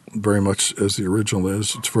out very much as the original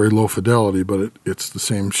is. It's very low fidelity, but it's the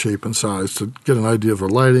same shape and size to get an idea of the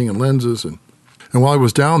lighting and lenses. And while I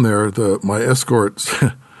was down there, my escort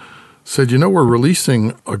said, we're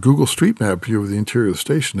releasing a Google Street Map view of the interior of the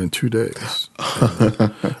station in 2 days.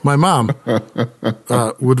 My mom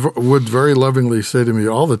would very lovingly say to me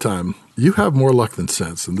all the time, you have more luck than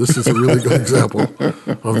sense, and this is a really good example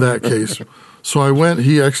of that case. So I went,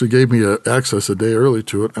 he actually gave me access a day early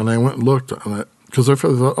to it, and I went and looked, because I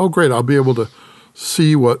thought, oh, great, I'll be able to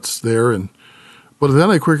see what's there. But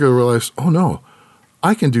then I quickly realized, oh, no,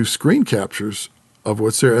 I can do screen captures of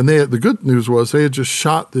what's there. And the good news was they had just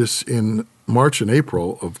shot this in March and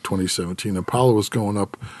April of 2017. Apollo was going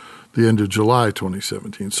up the end of July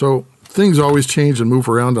 2017. So things always change and move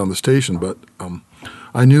around on the station, but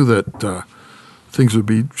I knew that things would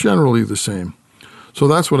be generally the same. So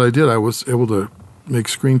that's what I did. I was able to make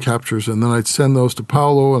screen captures, and then I'd send those to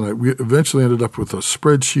Paolo, and we eventually ended up with a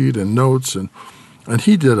spreadsheet and notes, and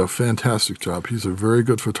he did a fantastic job. He's a very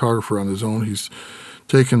good photographer on his own. He's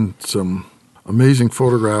taken some amazing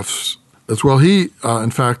photographs as well. He,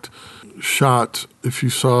 in fact, shot, if you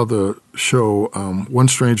saw the show One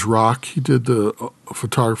Strange Rock, he did the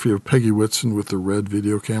photography of Peggy Whitson with the red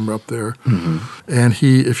video camera up there. Mm-hmm. And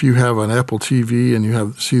if you have an Apple TV and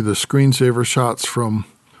you see the screensaver shots from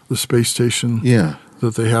the space station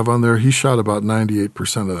that they have on there, he shot about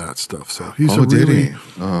 98% of that stuff. So he's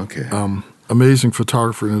amazing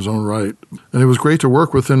photographer in his own right. And it was great to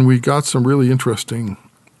work with, and we got some really interesting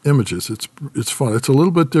images. It's fun. It's a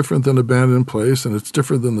little bit different than Abandoned Place, and it's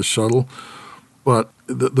different than the shuttle. But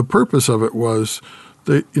the purpose of it was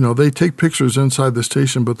they take pictures inside the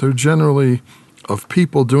station, but they're generally of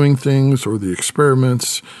people doing things or the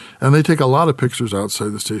experiments, and they take a lot of pictures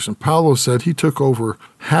outside the station. Paolo said he took over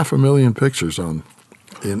 500,000 pictures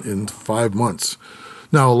in 5 months.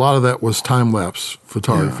 Now, a lot of that was time-lapse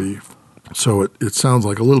photography, so it sounds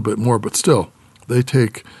like a little bit more, but still, they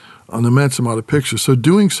take an immense amount of pictures. So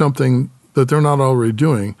doing something that they're not already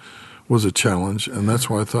doing was a challenge, and that's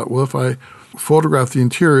why I thought, well, if I photograph the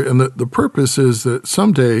interior, and the purpose is that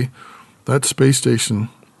someday that space station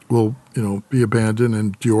will, be abandoned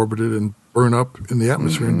and deorbited and burn up in the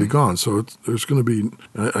atmosphere and be gone. So there's going to be,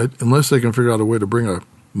 unless they can figure out a way to bring a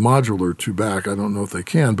module or two back, I don't know if they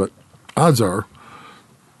can, but odds are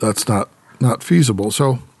that's not feasible.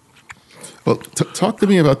 So, well, talk to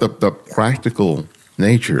me about the practical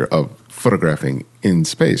nature of photographing in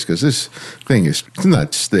space, because this thing it's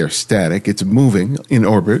not there static. It's moving in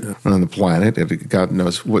orbit on the planet at God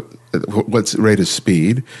knows what's rate of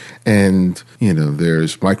speed, and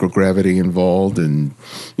there's microgravity involved, and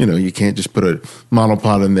you can't just put a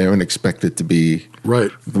monopod in there and expect it to be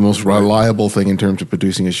the most reliable thing in terms of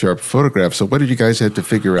producing a sharp photograph. So what did you guys have to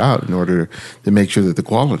figure out in order to make sure that the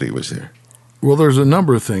quality was there? Well, there's a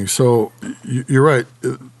number of things. So you're right.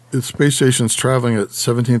 The space station's traveling at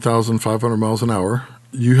 17,500 miles an hour.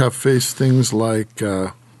 You have faced things like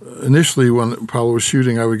initially when Apollo was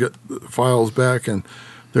shooting, I would get files back and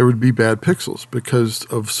there would be bad pixels because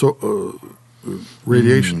of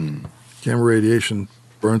radiation. Camera radiation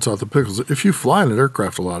burns out the pixels. If you fly in an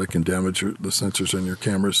aircraft a lot, it can damage the sensors in your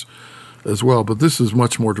cameras as well, but this is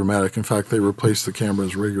much more dramatic. In fact, they replaced the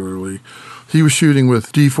cameras regularly. He was shooting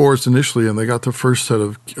with D4s initially, and they got the first set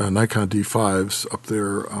of Nikon D5s up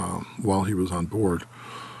there while he was on board.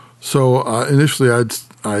 So initially,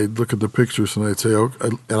 I'd look at the pictures and I'd say,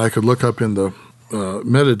 and I could look up in the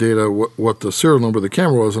metadata what the serial number of the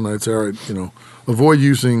camera was, and I'd say, all right, avoid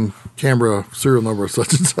using camera serial number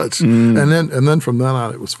such and such, and then from then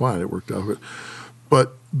on it was fine. It worked out.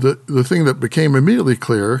 But the thing that became immediately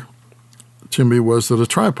clear to me was that a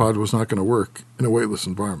tripod was not going to work in a weightless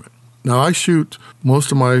environment. Now, I shoot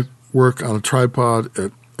most of my work on a tripod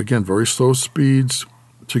at, again, very slow speeds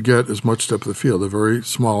to get as much depth of field, a very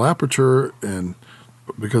small aperture, and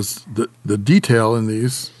because the detail in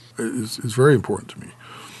these is very important to me.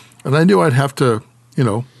 And I knew I'd have to,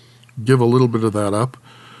 give a little bit of that up.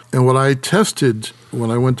 And what I tested when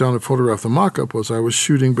I went down to photograph the mock-up was I was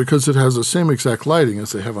shooting, because it has the same exact lighting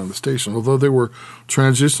as they have on the station, although they were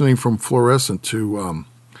transitioning from fluorescent to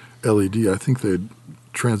LED. I think they'd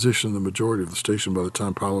transitioned the majority of the station by the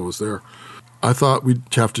time Paolo was there. I thought we'd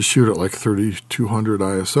have to shoot at like 3200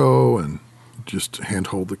 ISO and just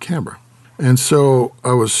handhold the camera. And so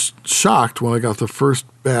I was shocked when I got the first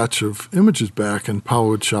batch of images back, and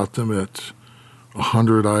Paolo had shot them at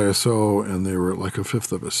 100 ISO, and they were at like a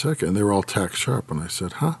fifth of a second. They were all tack sharp, and I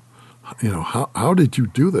said, how did you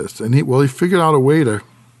do this? And he figured out a way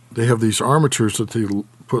they have these armatures that they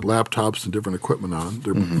put laptops and different equipment on.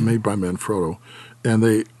 They're made by Manfrotto, and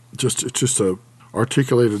it's just a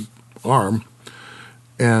articulated arm,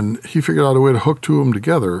 and he figured out a way to hook two of them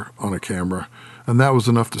together on a camera, and that was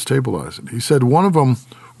enough to stabilize it. He said one of them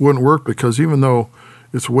wouldn't work because even though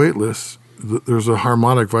it's weightless, there's a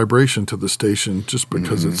harmonic vibration to the station just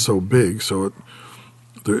because it's so big. So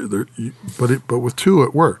but with two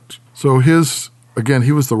it worked. So he was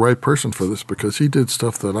the right person for this because he did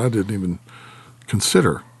stuff that I didn't even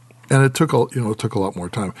consider, and it took a lot more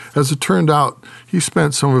time. As it turned out, he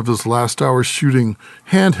spent some of his last hours shooting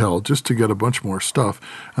handheld just to get a bunch more stuff,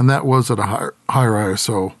 and that was at a higher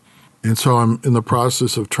ISO. And so I'm in the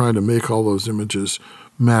process of trying to make all those images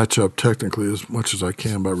match up technically as much as I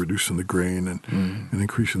can by reducing the grain and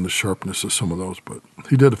increasing the sharpness of some of those. But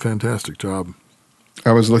he did a fantastic job.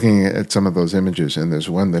 I was looking at some of those images, and there's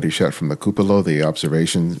one that he shot from the cupola, the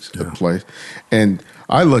observations place. And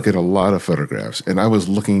I look at a lot of photographs, and I was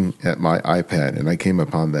looking at my iPad, and I came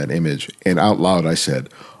upon that image, and out loud I said,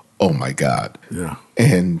 oh, my God. Yeah.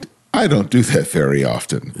 And I don't do that very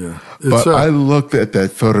often. Yeah. But I looked at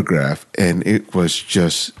that photograph, and it was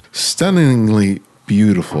just stunningly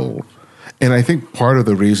beautiful. And I think part of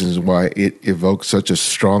the reasons why it evoked such a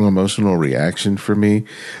strong emotional reaction for me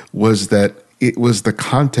was that it was the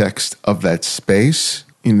context of that space,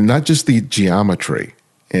 not just the geometry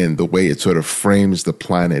and the way it sort of frames the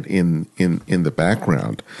planet in the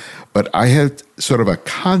background, but I had sort of a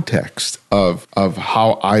context of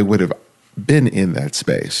how I would have been in that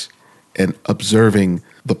space and observing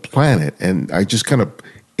the planet. And I just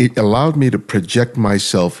it allowed me to project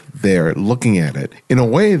myself there looking at it in a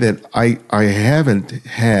way that I haven't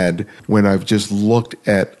had when I've just looked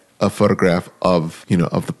at a photograph of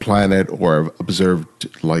the planet or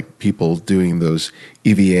observed like people doing those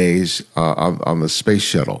EVAs on the space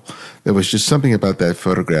shuttle. There was just something about that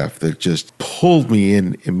photograph that just pulled me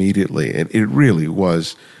in immediately. And it really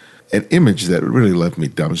was an image that really left me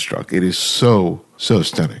dumbstruck. It is so, so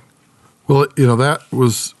stunning. Well, that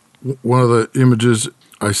was one of the images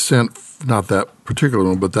I sent, not that particular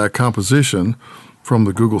one, but that composition from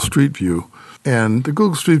the Google Street View. And the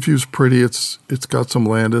Google Street View is pretty. It's got some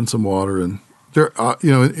land and some water. And there,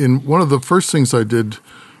 in one of the first things I did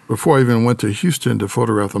before I even went to Houston to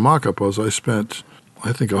photograph the mock-up was I spent,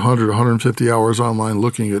 I think, 150 hours online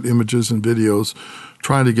looking at images and videos,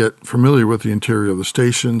 trying to get familiar with the interior of the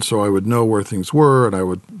station so I would know where things were and I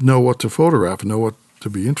would know what to photograph and know what to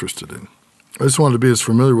be interested in. I just wanted to be as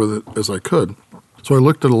familiar with it as I could. So I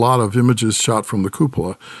looked at a lot of images shot from the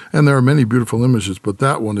cupola, and there are many beautiful images, but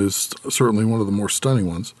that one is certainly one of the more stunning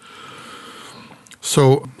ones.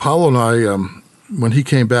 So Paolo and I, when he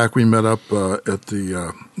came back, we met up at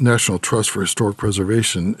the National Trust for Historic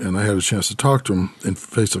Preservation, and I had a chance to talk to him in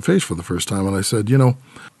face-to-face for the first time, and I said,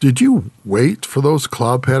 did you wait for those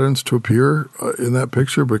cloud patterns to appear in that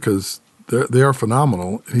picture? Because they are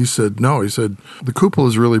phenomenal. And he said, no. He said, the cupola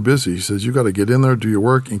is really busy. He says, you got to get in there, do your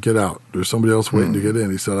work, and get out. There's somebody else waiting to get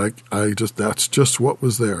in. He said, that's just what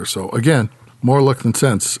was there. So again, more luck than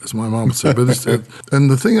sense, as my mom would say. But and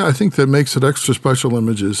the thing I think that makes it extra special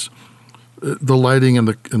image is the lighting and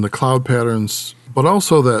the cloud patterns, but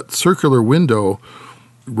also that circular window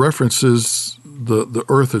references the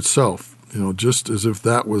Earth itself, just as if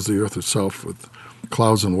that was the Earth itself with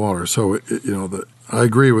clouds and water. So, I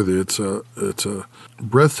agree with you. It's a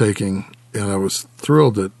breathtaking, and I was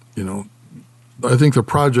thrilled that, I think the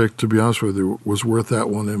project, to be honest with you, was worth that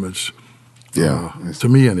one image. Yeah. To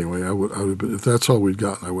me, anyway, I would have been, if that's all we'd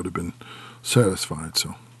gotten, I would have been satisfied.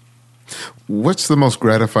 So, what's the most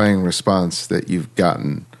gratifying response that you've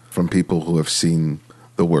gotten from people who have seen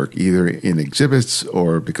the work, either in exhibits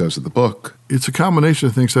or because of the book? It's a combination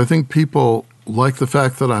of things. I think people like the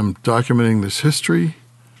fact that I'm documenting this history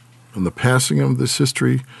and the passing of this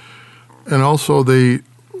history, and also they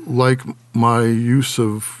like my use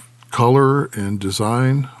of color and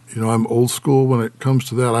design. I'm old school when it comes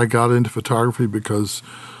to that. I got into photography because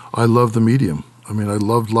I love the medium. I mean, I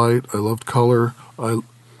loved light. I loved color. I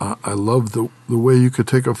loved the way you could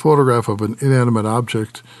take a photograph of an inanimate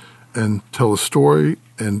object and tell a story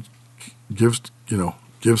and give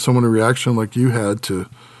someone a reaction like you had to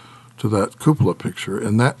that cupola picture.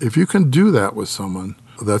 And that, if you can do that with someone,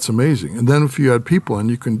 that's amazing. And then if you add people in,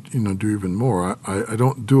 you can do even more. I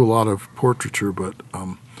don't do a lot of portraiture, but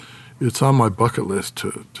it's on my bucket list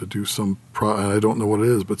to do some. I don't know what it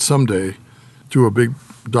is, but someday do a big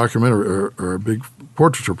documentary or a big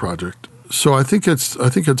portraiture project. So I think it's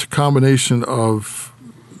a combination of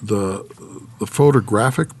the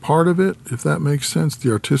photographic part of it, if that makes sense,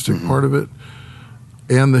 the artistic part of it,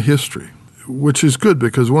 and the history, which is good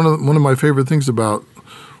because one of my favorite things about,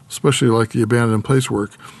 especially like the abandoned place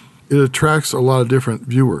work, it attracts a lot of different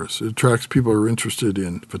viewers. It attracts people who are interested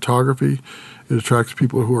in photography. It attracts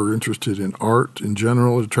people who are interested in art in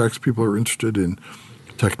general. It attracts people who are interested in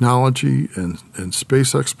technology and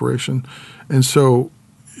space exploration. And so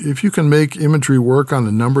if you can make imagery work on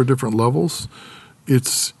a number of different levels,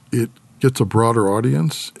 it gets a broader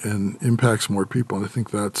audience and impacts more people. And I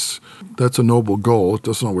think that's a noble goal. It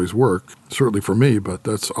doesn't always work, certainly for me, but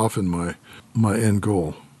that's often my end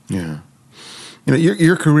goal. Yeah.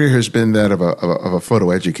 Your career has been that of a photo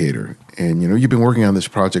educator, and you've been working on this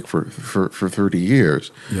project for 30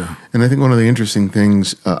 years. Yeah. And I think one of the interesting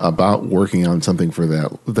things about working on something for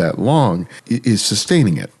that long is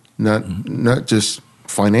sustaining it, not just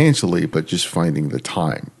financially, but just finding the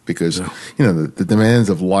time, because the demands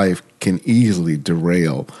of life can easily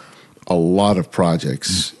derail a lot of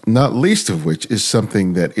projects, not least of which is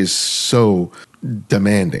something that is so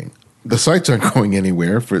demanding. The sites aren't going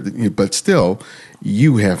anywhere, but still,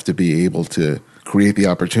 you have to be able to create the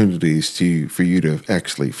opportunities for you to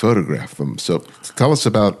actually photograph them. So tell us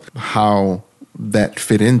about how that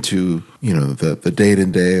fit into the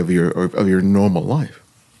day-to-day of your normal life.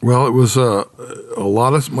 Well, it was a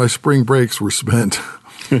lot of my spring breaks were spent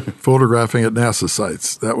photographing at NASA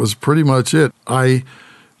sites. That was pretty much it. I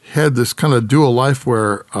had this kind of dual life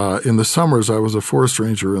where in the summers I was a forest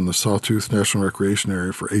ranger in the Sawtooth National Recreation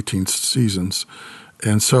Area for 18 seasons.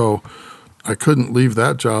 And so I couldn't leave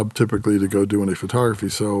that job typically to go do any photography.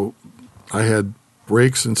 So I had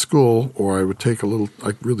breaks in school, or I would take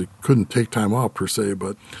I really couldn't take time off per se.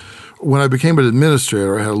 But when I became an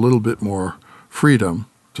administrator, I had a little bit more freedom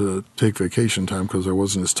to take vacation time because I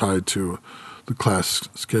wasn't as tied to the class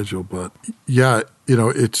schedule. But yeah,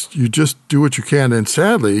 it's you just do what you can. And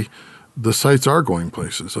sadly, the sites are going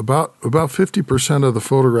places. About 50% of the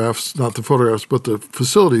photographs, not the photographs, but the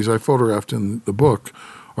facilities I photographed in the book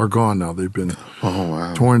are gone now. They've been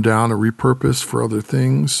torn down or repurposed for other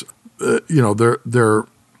things. There are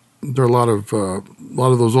a lot of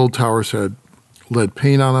those old towers had lead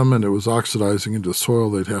paint on them, and it was oxidizing into the soil.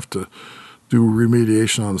 They'd have to do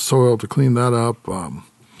remediation on the soil to clean that up.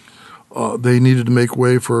 They needed to make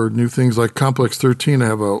way for new things like Complex 13. I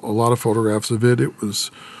have a lot of photographs of it. It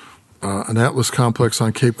was an Atlas complex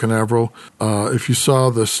on Cape Canaveral. If you saw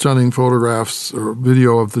the stunning photographs or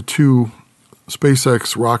video of the two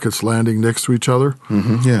SpaceX rockets landing next to each other,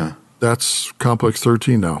 that's Complex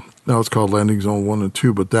 13 now. Now it's called Landing Zone 1 and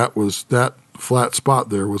 2, but that flat spot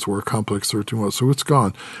there was where Complex 13 was. So it's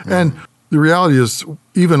gone. And the reality is,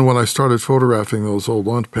 even when I started photographing those old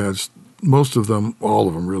launch pads, most of them, all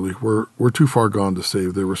of them really, were too far gone to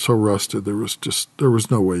save. They were so rusted. There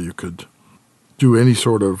was no way you could do any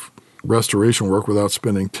sort of restoration work without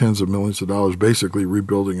spending tens of millions of dollars basically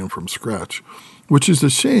rebuilding them from scratch, which is a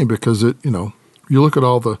shame because you look at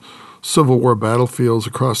all the Civil War battlefields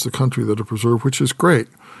across the country that are preserved, which is great.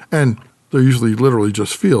 And they're usually literally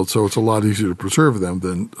just fields, so it's a lot easier to preserve them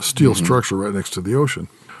than a steel structure right next to the ocean.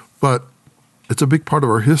 But it's a big part of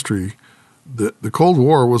our history. The Cold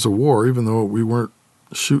War was a war, even though we weren't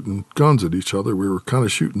shooting guns at each other. We were kind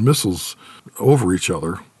of shooting missiles over each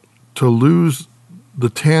other. To lose the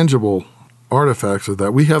tangible artifacts of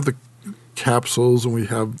that, we have the capsules and we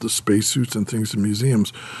have the spacesuits and things in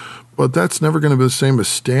museums, but that's never going to be the same as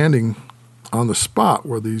standing on the spot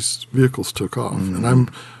where these vehicles took off. And I'm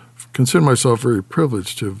consider myself very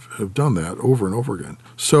privileged to have done that over and over again.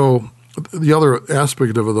 So the other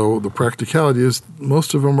aspect of it, though, the practicality is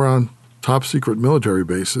most of them are on top secret military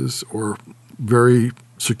bases or very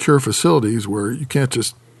secure facilities where you can't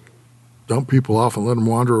just dump people off and let them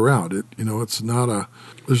wander around. There's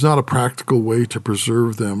not a practical way to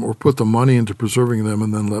preserve them or put the money into preserving them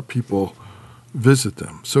and then let people visit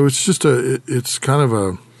them. So it's just it's kind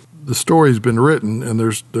of the story's been written and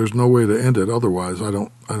there's no way to end it otherwise. I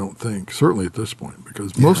don't think, certainly at this point,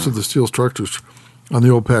 because most of the steel structures on the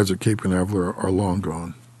old pads at Cape Canaveral are long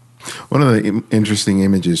gone. One of the interesting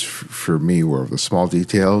images for me were the small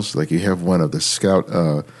details. Like you have one of the Scout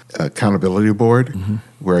accountability board,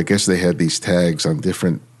 where I guess they had these tags on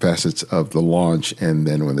different facets of the launch, and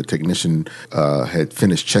then when the technician had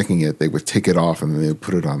finished checking it, they would take it off and then they would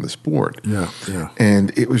put it on this board. Yeah.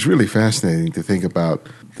 And it was really fascinating to think about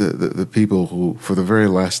the people who, for the very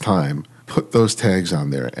last time, put those tags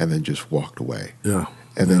on there and then just walked away. Yeah.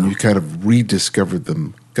 And then you kind of rediscovered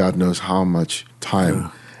them, God knows how much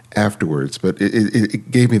time afterwards. But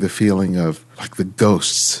it gave me the feeling of like the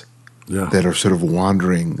ghosts that are sort of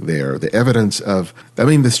wandering there. The evidence of,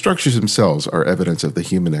 the structures themselves are evidence of the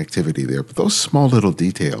human activity there. But those small little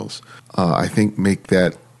details, I think, make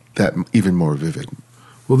that even more vivid.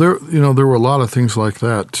 Well, there were a lot of things like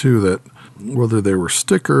that, too, that whether they were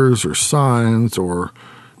stickers or signs or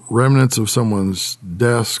remnants of someone's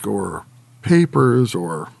desk or papers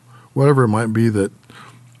or whatever it might be that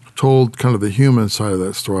told kind of the human side of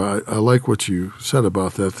that story. I like what you said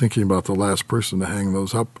about that, thinking about the last person to hang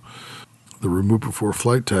those up, the remove before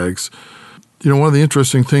flight tags. One of the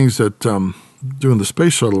interesting things that doing the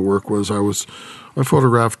space shuttle work was I had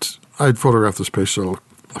photographed the space shuttle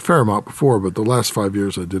a fair amount before, but the last 5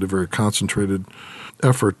 years I did a very concentrated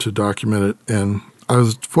effort to document it, and I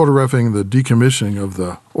was photographing the decommissioning of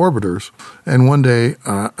the orbiters, and one day,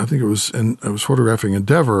 I was photographing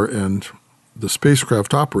Endeavour, and the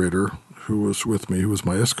spacecraft operator who was with me, who was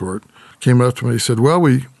my escort, came up to me and said, well,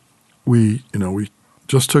 we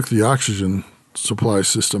just took the oxygen supply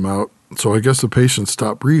system out, so I guess the patient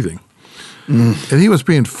stopped breathing. And he was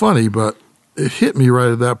being funny, but it hit me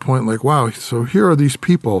right at that point, like, wow, so here are these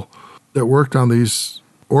people that worked on these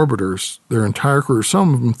orbiters their entire career,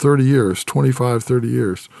 some of them 30 years, 25, 30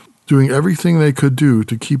 years, doing everything they could do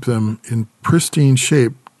to keep them in pristine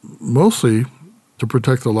shape, mostly to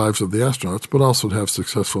protect the lives of the astronauts, but also to have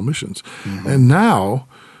successful missions. And now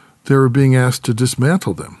they were being asked to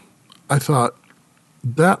dismantle them. I thought,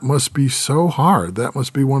 that must be so hard. That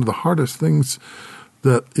must be one of the hardest things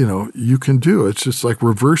that, you can do. It's just like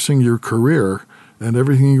reversing your career and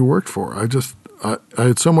everything you worked for. I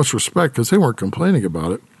had so much respect because they weren't complaining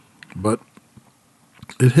about it, but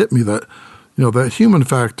it hit me that, that human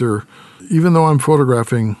factor, even though I'm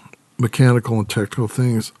photographing mechanical and technical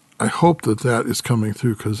things, I hope that is coming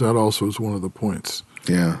through because that also is one of the points.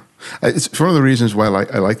 Yeah. It's one of the reasons why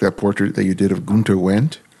I like that portrait that you did of Gunther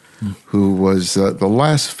Wendt, who was the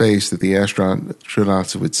last face that the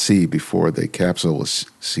astronauts would see before the capsule was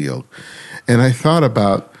sealed. And I thought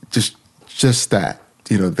about just that.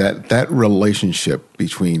 That relationship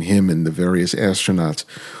between him and the various astronauts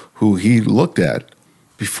who he looked at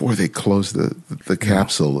before they closed the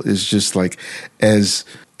capsule is just like as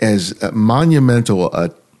monumental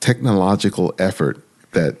a technological effort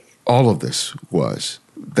that all of this was.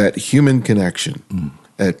 That human connection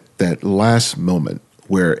at that last moment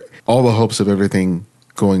where all the hopes of everything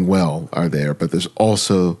going well are there, but there's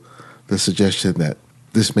also the suggestion that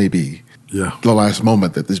this may be the last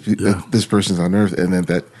moment that this person's on Earth, and then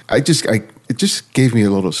that it just gave me a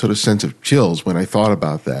little sort of sense of chills when I thought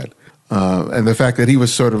about that, and the fact that he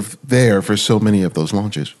was sort of there for so many of those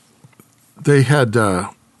launches. They had a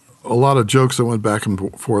lot of jokes that went back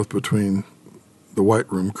and forth between the White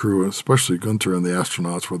Room crew, especially Gunther and the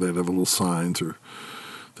astronauts, where they'd have little signs, or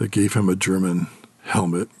they gave him a German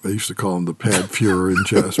helmet. They used to call him the Pad Fuhrer in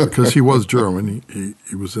jest because he was German.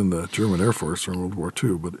 He was in the German Air Force during World War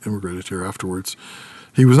II, but immigrated here afterwards.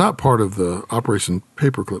 He was not part of the Operation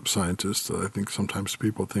Paperclip scientists that I think sometimes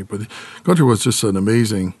people think, but Gunther was just an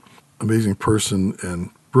amazing person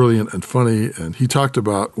and brilliant and funny. And he talked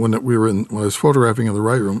about when I was photographing in the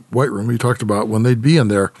White Room, he talked about when they'd be in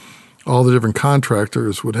there, all the different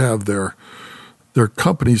contractors would have their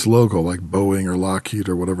company's logo, like Boeing or Lockheed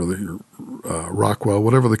or whatever, Rockwell,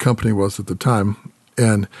 whatever the company was at the time.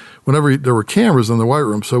 And whenever there were cameras in the White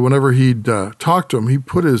Room, so whenever he'd talk to them, he'd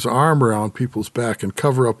put his arm around people's back and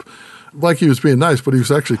cover up, like he was being nice, but he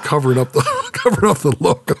was actually covering up the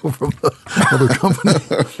logo from the other company.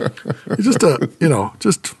 He's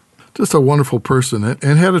just just a wonderful person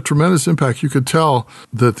and had a tremendous impact. You could tell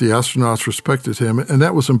that the astronauts respected him, and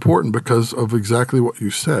that was important because of exactly what you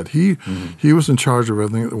said. He was in charge of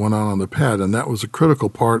everything that went on the pad, and that was a critical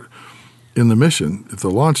part in the mission. If the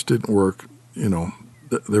launch didn't work,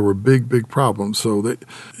 there were big problems. So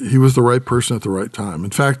he was the right person at the right time.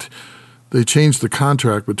 In fact, they changed the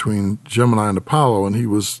contract between Gemini and Apollo, and it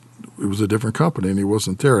was a different company, and he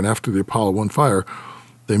wasn't there. And after the Apollo 1 fire,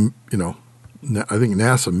 I think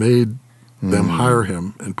NASA made them hire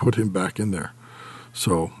him and put him back in there.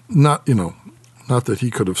 So not that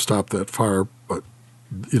he could have stopped that fire, but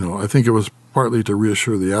I think it was partly to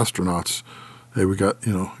reassure the astronauts, hey, we got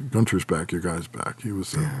Gunter's back, your guy's back. He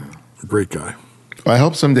was a great guy. I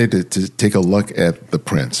hope someday to take a look at the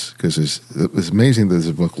prints, because it's amazing that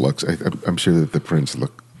this book looks. I'm sure that the prints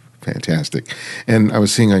look fantastic. And I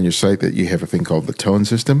was seeing on your site that you have a thing called the tone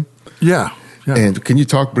system. Yeah. And can you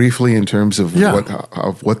talk briefly in terms of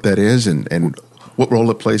what that is and what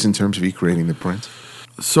role it plays in terms of you creating the prints?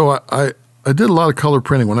 So I did a lot of color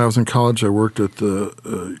printing. When I was in college, I worked at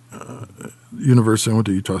the university. I went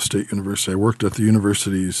to Utah State University. I worked at the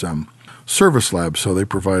university's service lab, so they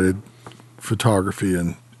provided photography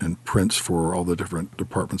and prints for all the different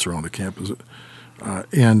departments around the campus.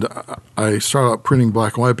 And I started out printing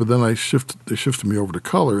black and white, but then they shifted me over to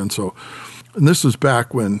color. And this was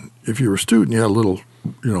back when, if you were a student, you had a little,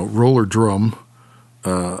 roller drum.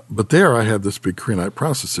 But there I had this big Krenite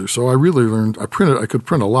processor. So I really learned, I could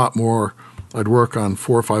print a lot more. I'd work on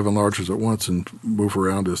 4 or 5 enlargers at once and move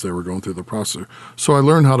around as they were going through the processor. So I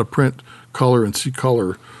learned how to print color and see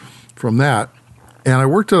color from that. And I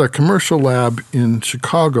worked at a commercial lab in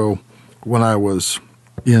Chicago when I was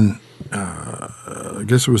in, I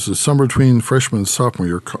guess it was the summer between freshman and sophomore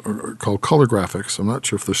year, called Color Graphics. I'm not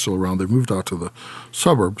sure if they're still around. They moved out to the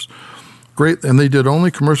suburbs. Great, and they did only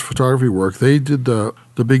commercial photography work. They did the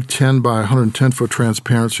big 10 by 110-foot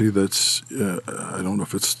transparency that's, I don't know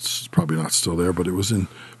if it's probably not still there, but it was in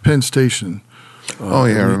Penn Station.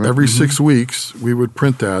 I remember. Every 6 weeks, we would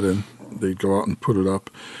print that, and they'd go out and put it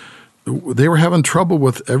up. They were having trouble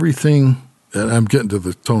with everything, and I'm getting to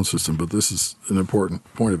the tone system, but this is an important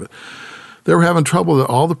point of it. They were having trouble that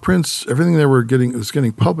all the prints, everything they were getting was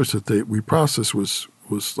getting published that we processed was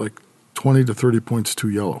like 20 to 30 points too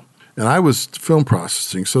yellow. And I was film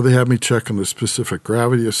processing, so they had me checking the specific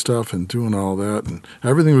gravity of stuff and doing all that, and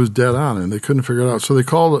everything was dead on, and they couldn't figure it out. So they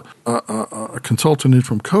called a consultant in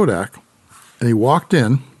from Kodak, and he walked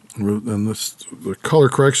in, and the color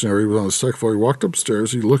correction area was on the second floor. He walked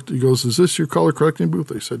upstairs. He goes, "Is this your color correcting booth?"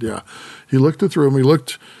 They said, "Yeah." He looked at the room. He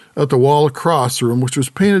looked at the wall across the room, which was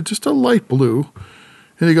painted just a light blue,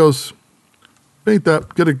 and he goes, "Paint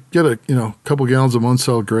that. Get a couple gallons of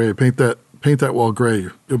Munsell gray. Paint that wall gray.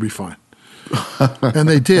 It'll be fine." And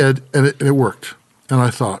they did, and it worked. And I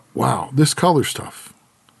thought, wow, this color stuff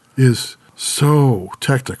is so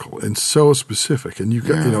technical and so specific, and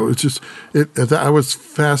it's just I was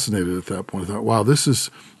fascinated at that point. I thought, wow, this is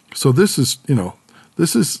so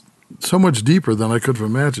much deeper than I could have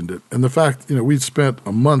imagined it. And the fact, we'd spent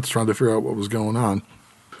a month trying to figure out what was going on.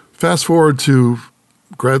 Fast forward to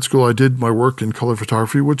grad school, I did my work in color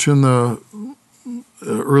photography, which in the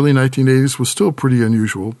early 1980s was still pretty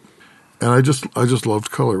unusual, and I just loved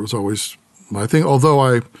color. It was always my thing. Although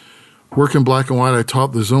I work in black and white, I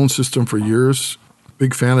taught the zone system for years.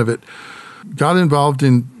 Big fan of it. Got involved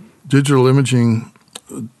in digital imaging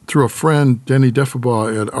through a friend, Denny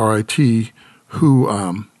B.F.A. at RIT,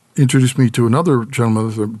 who introduced me to another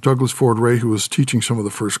gentleman, Douglas Ford Ray, who was teaching some of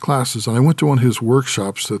the first classes. And I went to one of his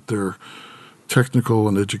workshops that their technical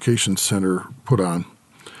and education center put on,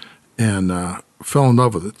 and fell in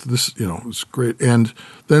love with it. This, it was great. And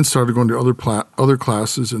then started going to other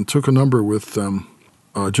classes and took a number with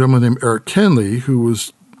a gentleman named Eric Kenley, who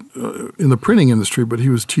was in the printing industry, but he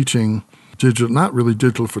was teaching digital, not really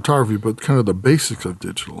digital photography, but kind of the basics of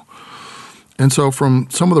digital. And so from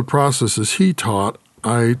some of the processes he taught,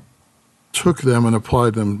 I took them and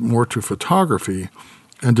applied them more to photography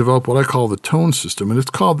and developed what I call the tone system. And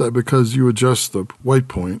it's called that because you adjust the white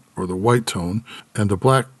point or the white tone and the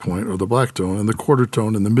black point or the black tone and the quarter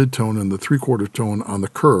tone and the mid-tone and the three-quarter tone on the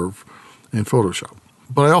curve in Photoshop.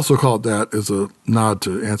 But I also call it that as a nod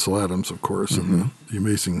to Ansel Adams, of course, and the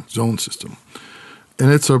amazing zone system.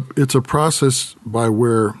 And it's a process by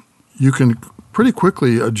where you can pretty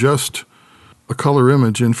quickly adjust a color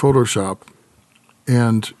image in Photoshop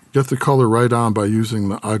and get the color right on by using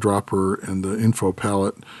the eyedropper and the info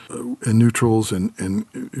palette and neutrals, and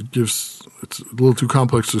it's a little too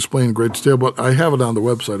complex to explain in great detail, but I have it on the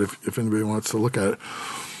website if anybody wants to look at it.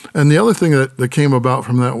 And the other thing that came about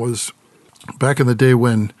from that was back in the day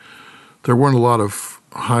when there weren't a lot of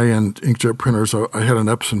high-end inkjet printers. I had an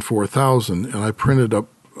Epson 4000, and I printed up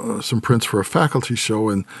some prints for a faculty show,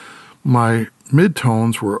 and my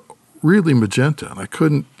midtones were really magenta, and I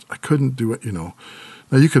couldn't do it, Now,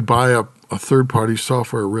 you could buy a third-party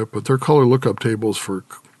software RIP, but their color lookup tables for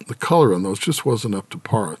the color on those just wasn't up to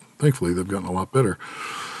par. Thankfully, they've gotten a lot better.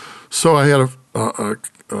 So I had a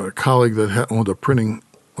colleague that owned a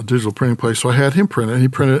digital printing place, so I had him print it, and he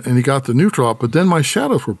printed it, and he got the neutral out, but then my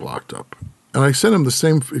shadows were blocked up. And I sent him the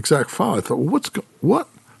same exact file. I thought, well, what?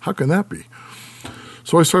 How can that be?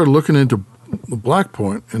 So I started looking into the black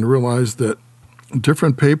point and realized that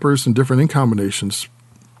different papers and different ink combinations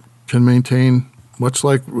can maintain, much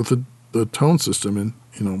like with the tone system in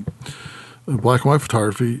black and white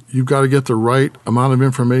photography, you've got to get the right amount of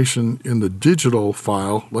information in the digital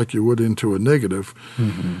file like you would into a negative.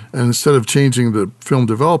 Mm-hmm. And instead of changing the film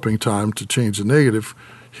developing time to change the negative,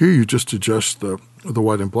 here you just adjust the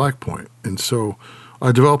white and black point. And so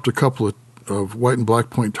I developed a couple of white and black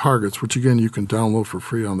point targets, which again you can download for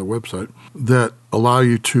free on the website, that allow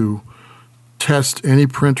you to test any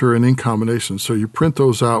printer and ink combination. So you print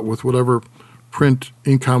those out with whatever print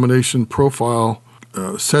ink combination profile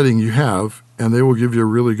setting you have, and they will give you a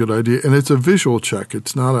really good idea. And it's a visual check.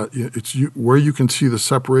 It's not where you can see the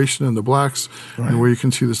separation in the blacks and where you can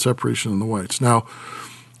see the separation in the whites. Now,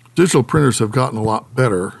 digital printers have gotten a lot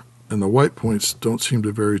better, and the white points don't seem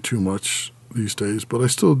to vary too much these days. But you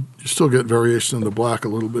still get variation in the black a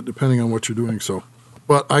little bit depending on what you're doing. So,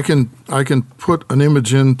 but I can put an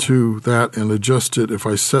image into that and adjust it if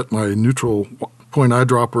I set my neutral point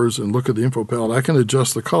eyedroppers and look at the info palette. I can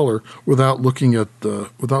adjust the color without looking at the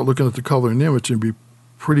color in the image and be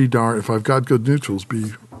pretty darn, if I've got good neutrals,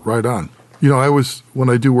 be right on. When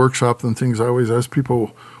I do workshops and things, I always ask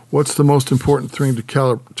people, what's the most important thing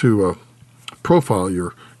to profile?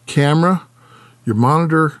 Your camera, your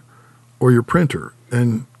monitor, or your printer?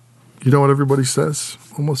 And you know what everybody says?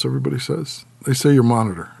 Almost everybody says. They say your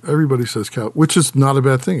monitor. Everybody says which is not a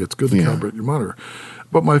bad thing. It's good to calibrate your monitor.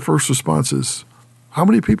 But my first response is, how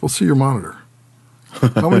many people see your monitor?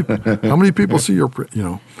 How many people see your print?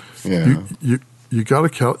 You got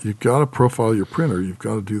to profile your printer. You've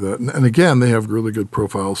got to do that. And again, they have really good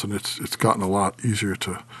profiles, and it's gotten a lot easier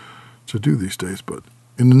to do these days. But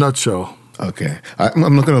in a nutshell, okay,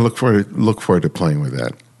 I'm not going to look forward to playing with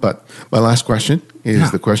that. But my last question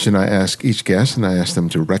is the question I ask each guest, and I ask them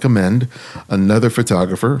to recommend another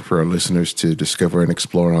photographer for our listeners to discover and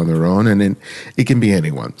explore on their own. And it can be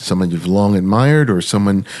anyone, someone you've long admired or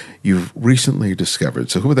someone you've recently discovered.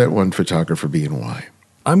 So who would that one photographer be and why?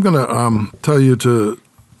 I'm going to tell you to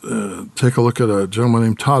take a look at a gentleman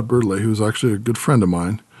named Todd Birdley, who's actually a good friend of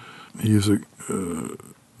mine. He's a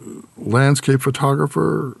landscape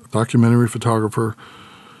photographer, documentary photographer,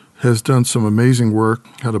 has done some amazing work,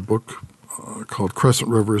 had a book called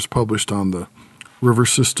Crescent Rivers published on the river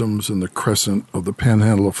systems in the crescent of the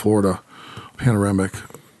panhandle of Florida, panoramic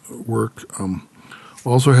work.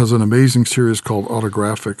 Also has an amazing series called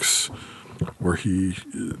Autographics, where he,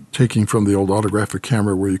 taking from the old autographic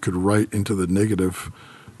camera where you could write into the negative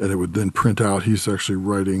and it would then print out, he's actually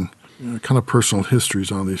writing kind of personal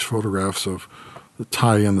histories on these photographs of the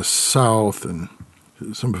tie in the South and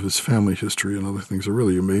some of his family history and other things are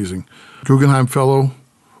really amazing. Guggenheim Fellow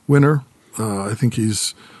winner. I think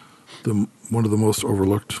he's one of the most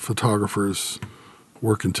overlooked photographers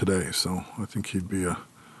working today. So I think he'd be a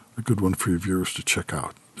good one for your viewers to check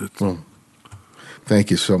out. Well, thank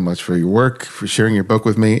you so much for your work, for sharing your book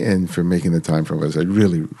with me, and for making the time for us. I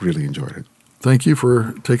really, really enjoyed it. Thank you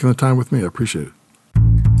for taking the time with me. I appreciate it.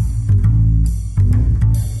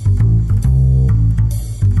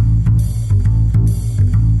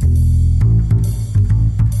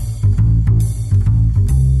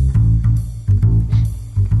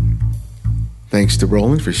 Thanks to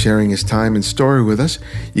Roland for sharing his time and story with us.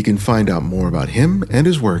 You can find out more about him and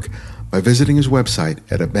his work by visiting his website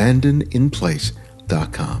at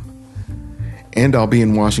abandonedinplace.com. And I'll be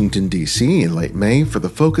in Washington, D.C. in late May for the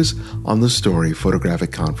Focus on the Story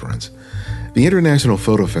Photographic Conference. The International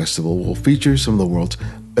Photo Festival will feature some of the world's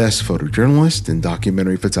best photojournalists and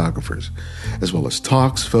documentary photographers, as well as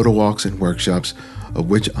talks, photo walks, and workshops, of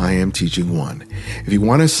which I am teaching one. If you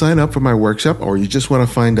want to sign up for my workshop or you just want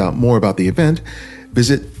to find out more about the event,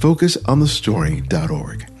 visit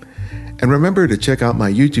focusonthestory.org. And remember to check out my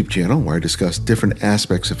YouTube channel where I discuss different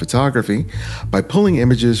aspects of photography by pulling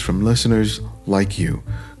images from listeners like you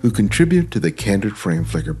who contribute to the Candid Frame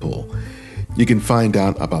Flickr pool. You can find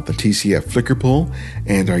out about the TCF Flickr pool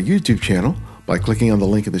and our YouTube channel by clicking on the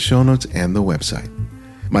link in the show notes and the website.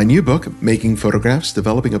 My new book, Making Photographs,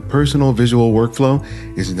 Developing a Personal Visual Workflow,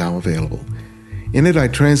 is now available. In it, I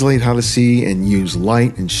translate how to see and use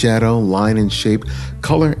light and shadow, line and shape,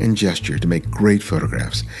 color and gesture to make great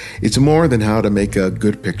photographs. It's more than how to make a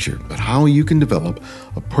good picture, but how you can develop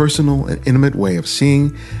a personal and intimate way of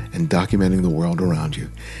seeing and documenting the world around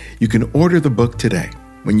you. You can order the book today.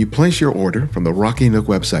 When you place your order from the Rocky Nook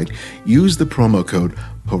website, use the promo code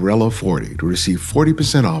Porello40 to receive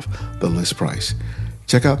 40% off the list price.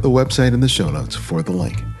 Check out the website in the show notes for the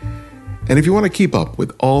link. And if you want to keep up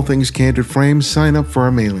with all things Candid Frame, sign up for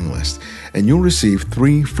our mailing list, and you'll receive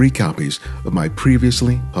 3 free copies of my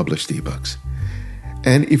previously published ebooks.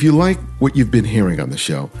 And if you like what you've been hearing on the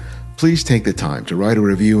show, please take the time to write a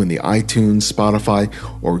review in the iTunes, Spotify,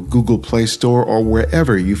 or Google Play Store, or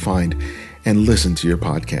wherever you find and listen to your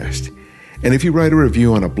podcast. And if you write a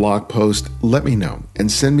review on a blog post, let me know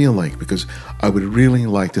and send me a link, because I would really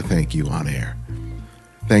like to thank you on air.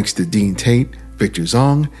 Thanks to Dean Tate, Victor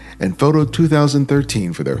Zong, and Photo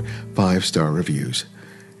 2013 for their 5-star reviews.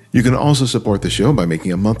 You can also support the show by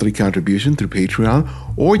making a monthly contribution through Patreon,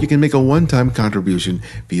 or you can make a one-time contribution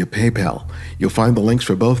via PayPal. You'll find the links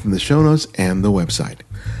for both in the show notes and the website.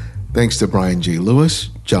 Thanks to Brian J. Lewis,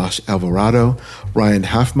 Josh Alvarado, Ryan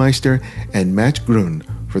Hafmeister, and Matt Grun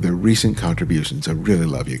for their recent contributions. I really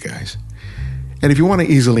love you guys. And if you want to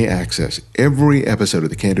easily access every episode of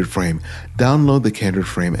The Candid Frame, download the Candid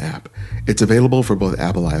Frame app. It's available for both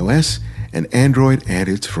Apple iOS and Android, and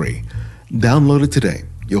it's free. Download it today.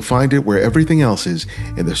 You'll find it where everything else is,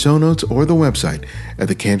 in the show notes or the website at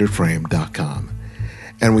thecandidframe.com.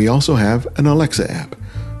 And we also have an Alexa app.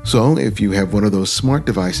 So if you have one of those smart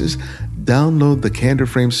devices, download the Candid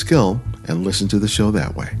Frame skill and listen to the show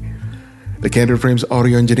that way. The Candid Frame's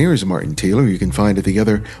audio engineer is Martin Taylor. You can find it at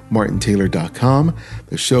theothermartintaylor.com.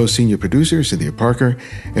 The show's senior producer is Cynthia Parker,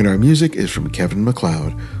 and our music is from Kevin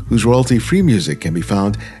MacLeod, whose royalty-free music can be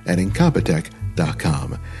found at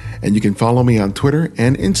incompetech.com. And you can follow me on Twitter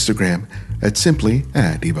and Instagram at simply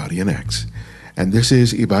 @EbadianX. And this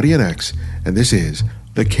is EbadianX, and this is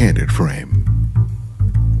The Candid Frame.